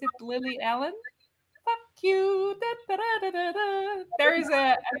is it Lily Allen? Fuck you. Da, da, da, da, da. There is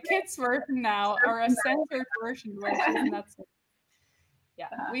a kids version now, or a censored version where she's not. Yeah,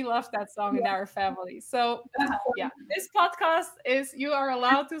 we love that song in our family. So yeah, this podcast is, you are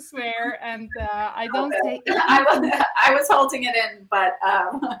allowed to swear, and I don't say. I was holding it in, but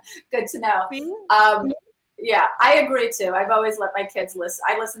good to know. Yeah, I agree too. I've always let my kids listen.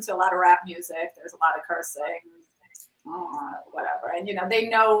 I listen to a lot of rap music. There's a lot of cursing, whatever, and they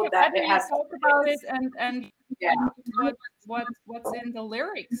know that it has talk about it, and what's in the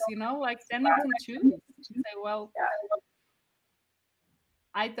lyrics. Like then you can choose. Say, well.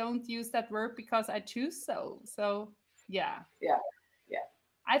 I don't use that word because I choose so. So yeah.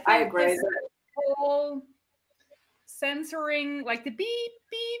 I think I agree. This whole censoring, like the beep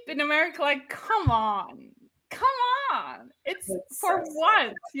beep in America, like come on, it's for so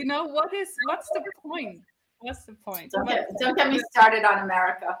what? What's the point? What's the point? Don't get me started on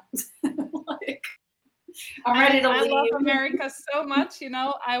America. I'm ready to leave. I love America so much.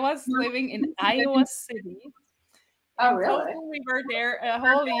 I was living in Iowa City. Oh, really? We were there a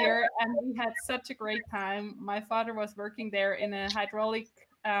whole year, and we had such a great time. My father was working there in a hydraulic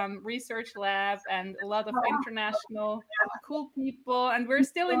research lab, and a lot of international cool people, and we're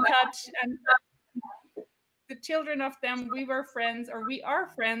still in touch. And the children of them, we were friends, or we are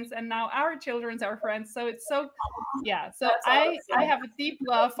friends, and now our children are friends. So it's so, yeah. So I have a deep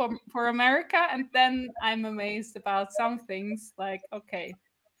love for America, and then I'm amazed about some things. Like, okay.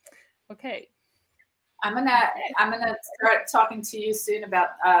 I'm gonna start talking to you soon about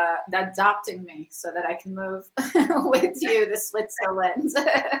adopting me so that I can move with you to Switzerland.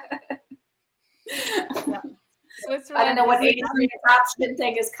 Yeah. Switzerland. I don't know what age the adoption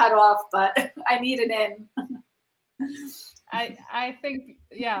thing is cut off, but I need an in. I think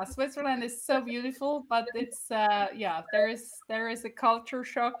Switzerland is so beautiful, but it's there is a culture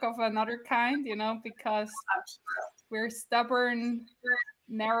shock of another kind, because we're stubborn,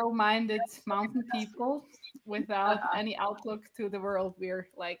 narrow-minded mountain people without any outlook to the world. We are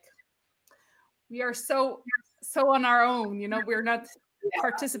so on our own, we're not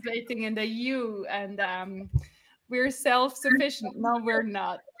participating in the EU, and we're self-sufficient. No, we're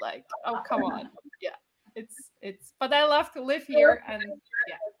not. Like, oh, come on. Yeah, it's but I love to live here, and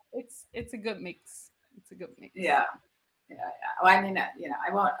it's a good mix. Yeah. Well, I mean, I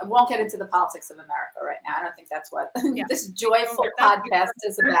won't get into the politics of America right now. I don't think that's what this joyful podcast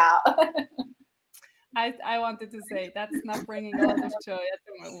is about. I wanted to say that's not bringing a lot of joy at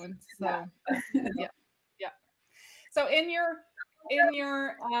the moment. So yeah. So in your in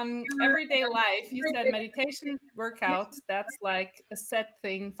your everyday life, you said meditation, workout, that's like a set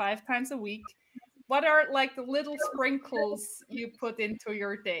thing 5 times a week. What are like the little sprinkles you put into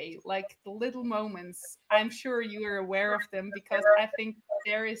your day, like the little moments? I'm sure you are aware of them because I think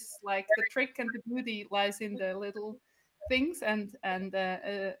there is like the trick and the beauty lies in the little things and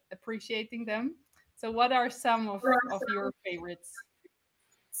appreciating them. So, what are some of your favorites?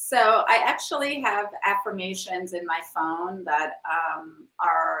 So I actually have affirmations in my phone that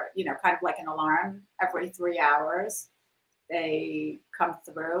are, kind of like an alarm every 3 hours. They come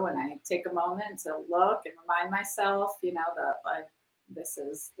through, and I take a moment to look and remind myself, that like this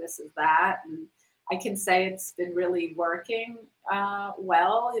is that, and I can say it's been really working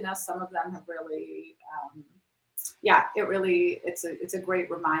well. Some of them have really. Yeah, it's a great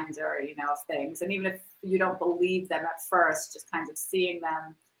reminder, of things. And even if you don't believe them at first, just kind of seeing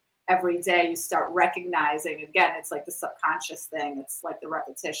them every day, you start recognizing. Again, it's like the subconscious thing. It's like the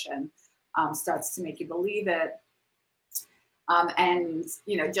repetition starts to make you believe it. And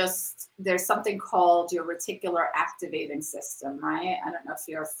just there's something called your reticular activating system, right? I don't know if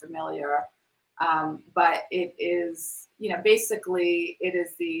you're familiar, but it is, basically it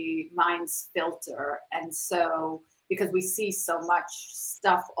is the mind's filter. And so, because we see so much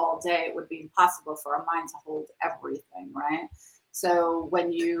stuff all day, it would be impossible for our mind to hold everything, right? So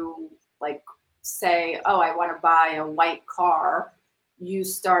when you like say, oh, I want to buy a white car, you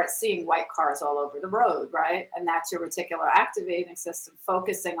start seeing white cars all over the road, right? And that's your reticular activating system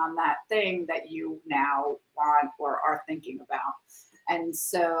focusing on that thing that you now want or are thinking about. And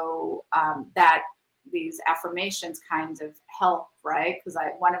so that these affirmations kind of help, right? Because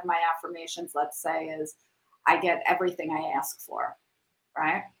one of my affirmations, let's say, is I get everything I ask for,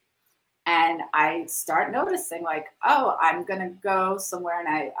 right? And I start noticing like, oh, I'm going to go somewhere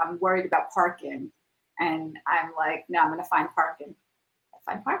and I'm worried about parking. And I'm like, no, I'm going to find parking.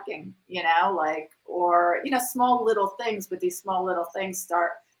 Find parking, or, small little things, but these small little things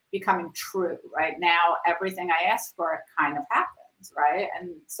start becoming true, right? Now, everything I asked for, it kind of happens, right?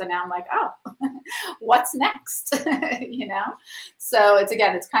 And so now I'm like, oh, what's next? So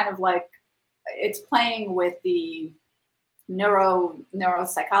it's kind of like, it's playing with the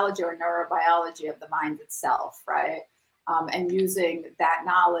neuropsychology or neurobiology of the mind itself, right? And using that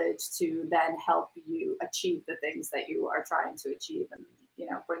knowledge to then help you achieve the things that you are trying to achieve and,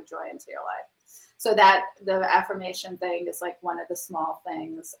 bring joy into your life. So that the affirmation thing is like one of the small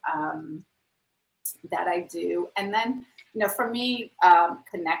things that I do. And then, for me,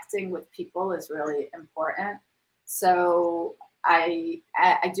 connecting with people is really important. So I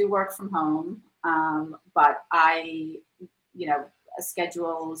do work from home, but I,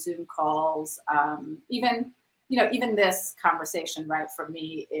 schedule Zoom calls, even this conversation, right? For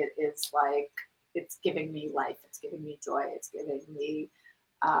me, it is like, it's giving me life. It's giving me joy. It's giving me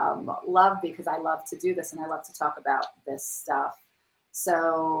love, because I love to do this and I love to talk about this stuff.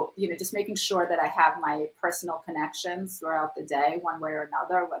 So, just making sure that I have my personal connections throughout the day, one way or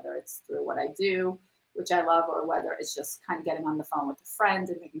another, whether it's through what I do, which I love, or whether it's just kind of getting on the phone with a friend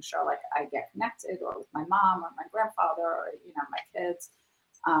and making sure like I get connected, or with my mom or my grandfather or, my kids.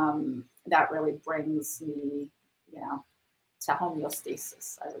 That really brings me, to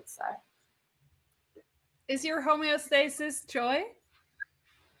homeostasis, I would say. Is your homeostasis joy?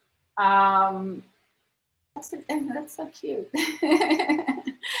 That's so cute.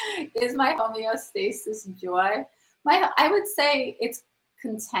 Is my homeostasis joy? I would say it's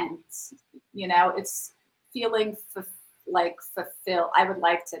content. It's feeling fulfilled. I would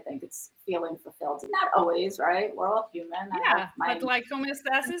like to think it's feeling fulfilled. Not always, right? We're all human. Yeah, but like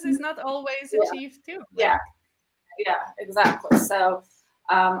homeostasis is not always Yeah. achieved too. Yeah, yeah, exactly. So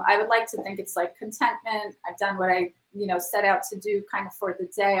I would like to think it's like contentment. I've done what I, set out to do kind of for the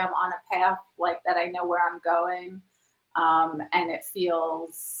day. I'm on a path like that. I know where I'm going. And it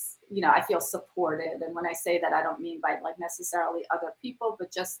feels, I feel supported. And when I say that, I don't mean by like necessarily other people,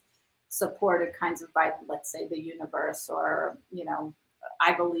 but just supported kinds of by, let's say, the universe, or,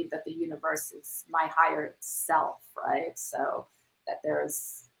 I believe that the universe is my higher self, right? So that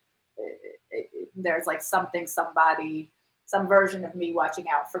there's like something, somebody, some version of me watching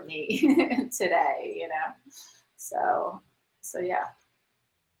out for me today, So yeah.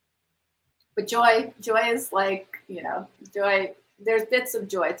 But joy is like, joy. There's bits of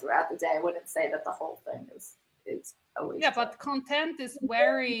joy throughout the day. I wouldn't say that the whole thing is always. Yeah, joy. but content is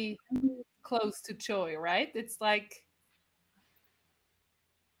very close to joy, right? It's like,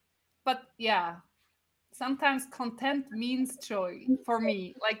 but yeah, sometimes content means joy for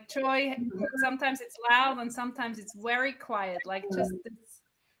me. Like joy, sometimes it's loud and sometimes it's very quiet. Like just this.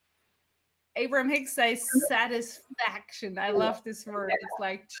 Abraham Hicks says satisfaction. I love this word. It's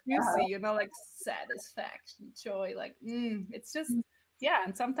like juicy, you know, like satisfaction, joy. Like, it's just, yeah.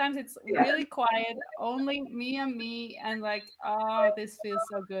 And sometimes it's really quiet, only me and me, and like, oh, this feels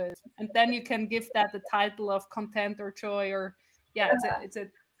so good. And then you can give that the title of content or joy, or yeah, it's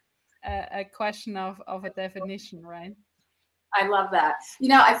a question of a definition, right? I love that.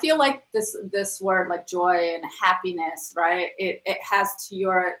 I feel like this word, like joy and happiness, right? It has to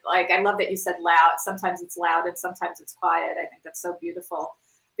your, like, I love that you said loud. Sometimes it's loud and sometimes it's quiet. I think that's so beautiful,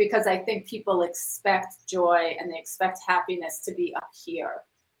 because I think people expect joy and they expect happiness to be up here,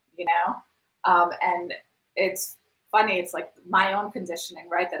 and it's funny. It's like my own conditioning,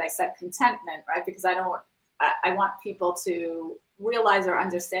 right? That I said contentment, right? Because I want people to realize or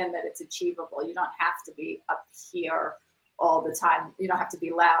understand that it's achievable. You don't have to be up here all the time. You don't have to be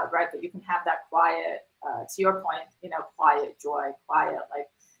loud, right? But you can have that quiet, to your point, quiet joy, quiet like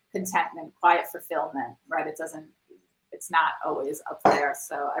contentment, quiet fulfillment, right? It's not always up there.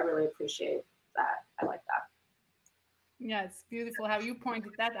 So I really appreciate that. I like that. Yeah, it's beautiful how you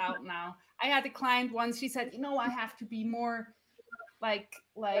pointed that out now. I had a client once, she said, I have to be more like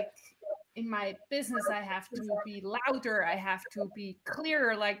in my business, I have to be louder, I have to be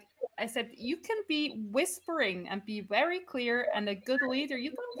clearer. Like I said, you can be whispering and be very clear, and a good leader,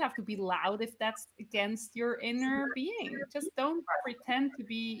 you don't have to be loud if that's against your inner being. Just don't pretend to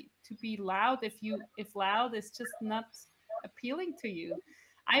be loud if loud is just not appealing to you.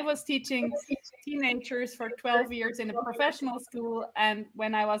 I was teaching teenagers for 12 years in a professional school, and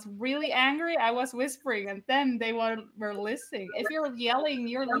when I was really angry, I was whispering, and then they were listening. If you're yelling,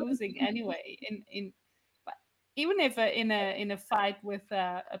 you're losing anyway. Even if in a fight with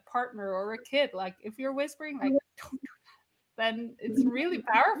a partner or a kid, like if you're whispering, like don't do that, then it's really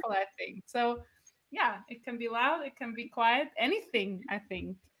powerful, I think. So yeah, it can be loud, it can be quiet, anything, I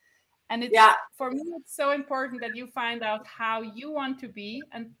think. And it's for me, it's so important that you find out how you want to be,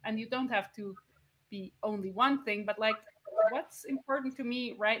 and you don't have to be only one thing, but like what's important to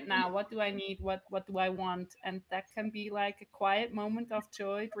me right now, what do I need, what do I want, and that can be like a quiet moment of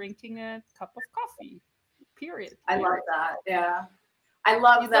joy, drinking a cup of coffee, period. I love that. Yeah, I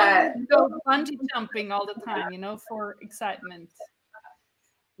love that. You don't go bungee jumping all the time, for excitement.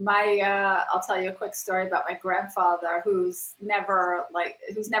 I'll tell you a quick story about my grandfather, who's never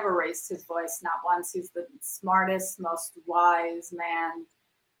raised his voice, not once. He's the smartest, most wise man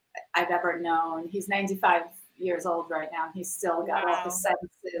I've ever known. He's 95 years old right now, and he's still got all his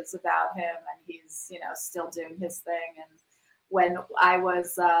senses about him, and he's, still doing his thing. And when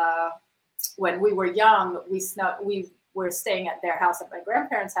when we were young, we were staying at their house, at my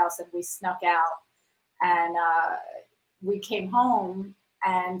grandparents' house, and we snuck out, and we came home,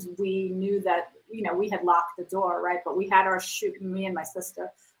 and we knew that, we had locked the door, right? But we had me and my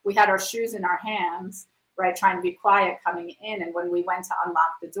sister, we had our shoes in our hands, right? Trying to be quiet coming in. And when we went to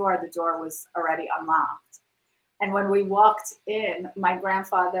unlock the door was already unlocked. And when we walked in, my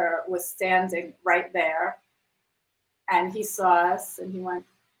grandfather was standing right there, and he saw us, and he went,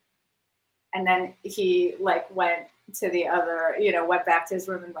 and then he went to the other, went back to his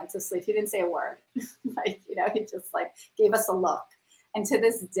room and went to sleep. He didn't say a word. He just gave us a look. And to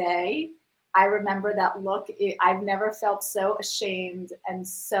this day, I remember that look. I've never felt so ashamed and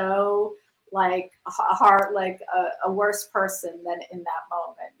so a worse person than in that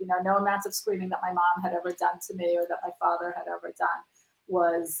moment. No amounts of screaming that my mom had ever done to me or that my father had ever done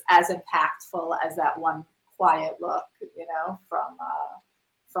was as impactful as that one quiet look,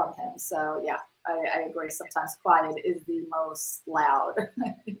 from him. So yeah, I agree. Sometimes quiet is the most loud,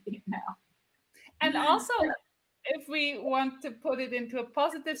 And also, if we want to put it into a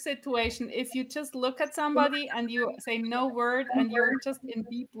positive situation, if you just look at somebody and you say no word and you're just in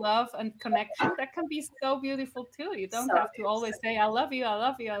deep love and connection, that can be so beautiful too. You don't have to always say, I love you, I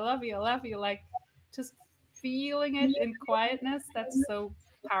love you, I love you, I love you. Like just feeling it in quietness, that's so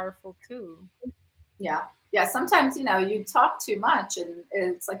powerful too. Yeah. Yeah. Sometimes, you talk too much, and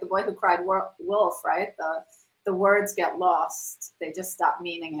it's like the boy who cried wolf, right? The words get lost. They just stop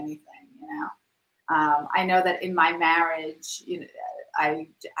meaning anything, I know that in my marriage, I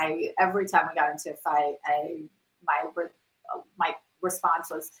every time we got into a fight, my response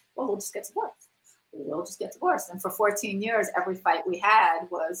was, well, we'll just get divorced. We'll just get divorced. And for 14 years, every fight we had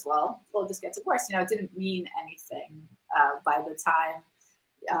was, well, we'll just get divorced. It didn't mean anything by the time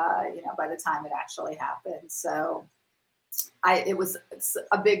it actually happened. So it's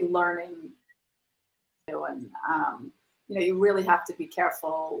a big learning, and you really have to be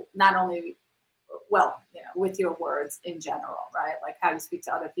careful, not only with your words in general, right? Like how you speak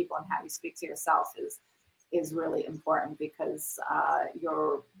to other people and how you speak to yourself is is really important, because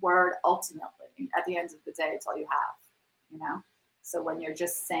your word ultimately, at the end of the day, it's all you have, you know? So when you're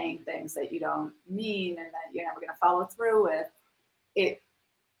just saying things that you don't mean and that you're never going to follow through with, it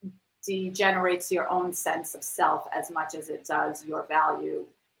degenerates your own sense of self as much as it does your value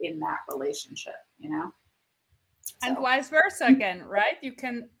in that relationship, you know? And So, vice versa again, right? You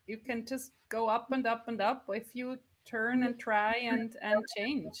can just go up and up and up if you turn and try and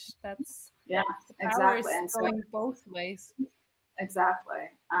change. That's yeah, the power exactly. is And so, going both ways. exactly.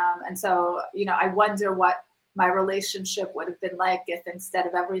 And so, you know, I wonder what my relationship would have been like if instead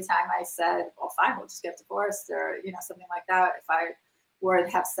of every time I said, well, fine, we'll just get divorced, or, you know, something like that, if I would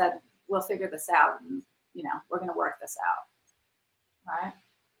have said, we'll figure this out, and, you know, we're going to work this out. Right?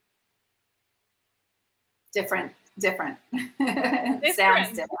 Different. Sounds different. Lands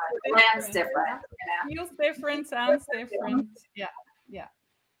different. You know? Feels different, sounds different. Yeah. Yeah.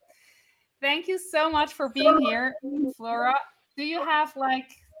 Thank you so much for being here, Flora. Do you have,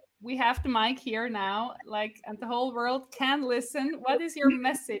 like, we have the mic here now, like, and the whole world can listen. What is your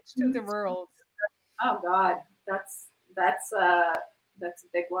message to the world? Oh God, that's a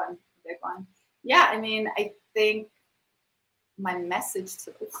big one. Big one. Yeah, I mean, I think my message to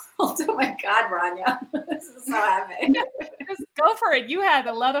the world. Oh my God, Ronja, this is so heavy. Just go for it. You had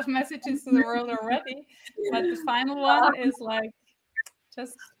a lot of messages to the world already, but the final one is like,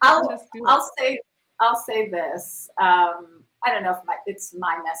 just do it. I'll say this. I don't know if it's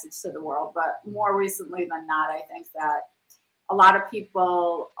my message to the world, but more recently than not, I think that a lot of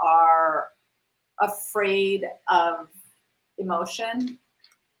people are afraid of emotion,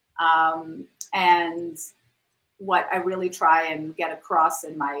 and what I really try and get across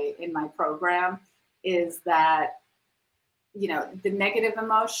in my program is that, you know, the negative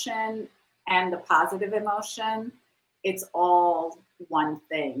emotion and the positive emotion, it's all one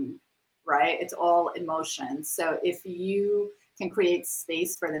thing, right? It's all emotion. So if you can create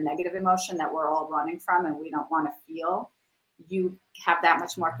space for the negative emotion that we're all running from and we don't want to feel, you have that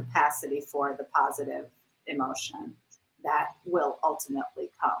much more capacity for the positive emotion that will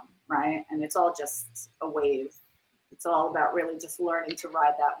ultimately come, right? And it's all just a wave. It's all about really just learning to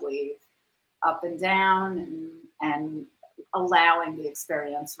ride that wave up and down, and allowing the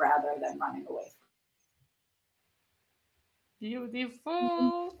experience rather than running away from it.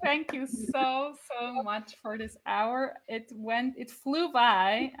 Beautiful. Thank you so much for this hour. It flew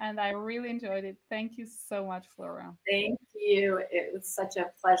by and I really enjoyed it. Thank you so much, Flora. Thank you. It was such a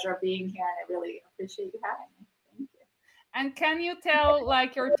pleasure being here, and I really appreciate you having me. Thank you. And can you tell,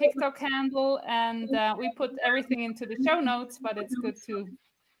 like, your TikTok handle? And we put everything into the show notes, but it's good to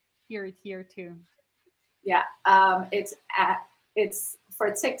hear it here too. Yeah, it's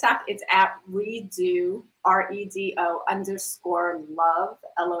for TikTok. It's at redo REDO _love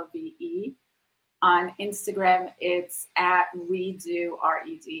LOVE. On Instagram, it's at redo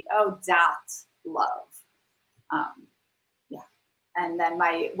REDO.love. Yeah, and then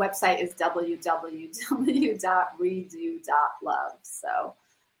my website is www.redo.love. So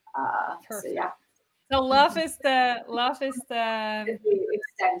yeah. So love is the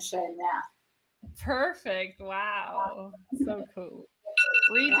extension. Yeah. Perfect. Wow. So cool.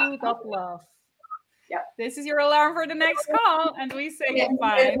 Redo.love. Yep. This is your alarm for the next call, and we say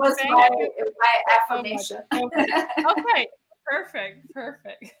goodbye. It was my affirmation. Okay. Perfect.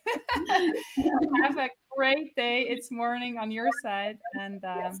 Have a great day. It's morning on your side, and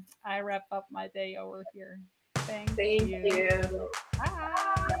yes. I wrap up my day over here. Thank you.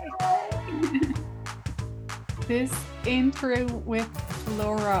 Bye. This intro with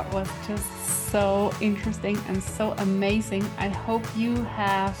Flora was just so interesting and so amazing. I hope you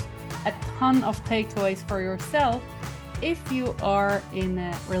have a ton of takeaways for yourself if you are in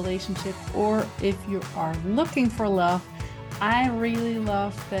a relationship or if you are looking for love. I really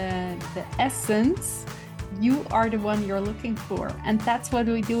love the essence. You are the one you're looking for. And that's what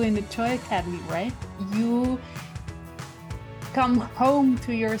we do in the Joy Academy, right? You come home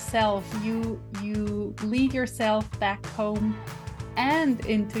to yourself. You lead yourself back home and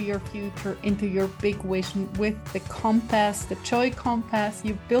into your future, into your big vision with the compass, the Joy Compass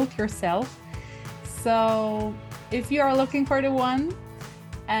you built yourself. So if you are looking for the one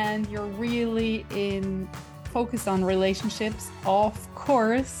and you're really focused on relationships, of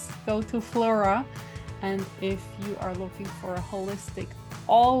course, go to Flora. And if you are looking for a holistic,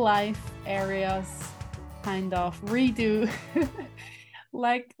 all life areas kind of redo,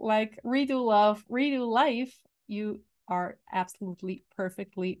 like redo love, redo life, you are absolutely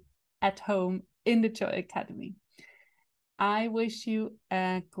perfectly at home in the Joy Academy. I wish you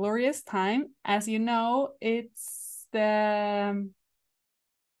a glorious time. As you know, it's the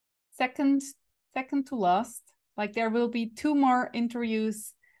second second to last. Like there will be 2 more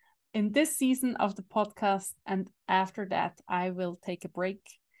interviews in this season of the podcast, and after that I will take a break.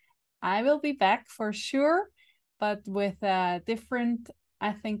 I will be back for sure, but with a different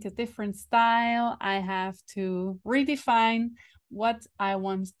style. I have to redefine what I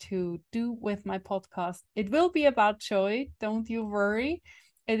want to do with my podcast. It will be about joy, don't you worry.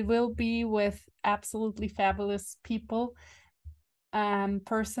 It will be with absolutely fabulous people,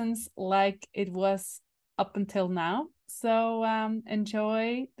 persons like it was up until now. So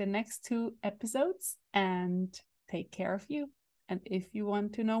enjoy the next 2 episodes and take care of you. And if you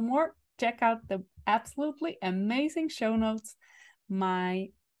want to know more, check out the absolutely amazing show notes my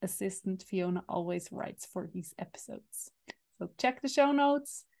assistant Fiona always writes for these episodes. So check the show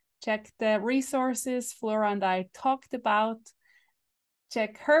notes, check the resources Flora and I talked about,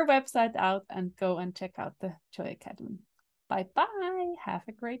 check her website out, and go and check out the Joy Academy. Bye-bye. Have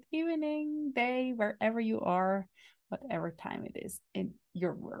a great evening, day, wherever you are, whatever time it is in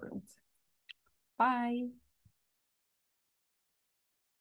your world. Bye.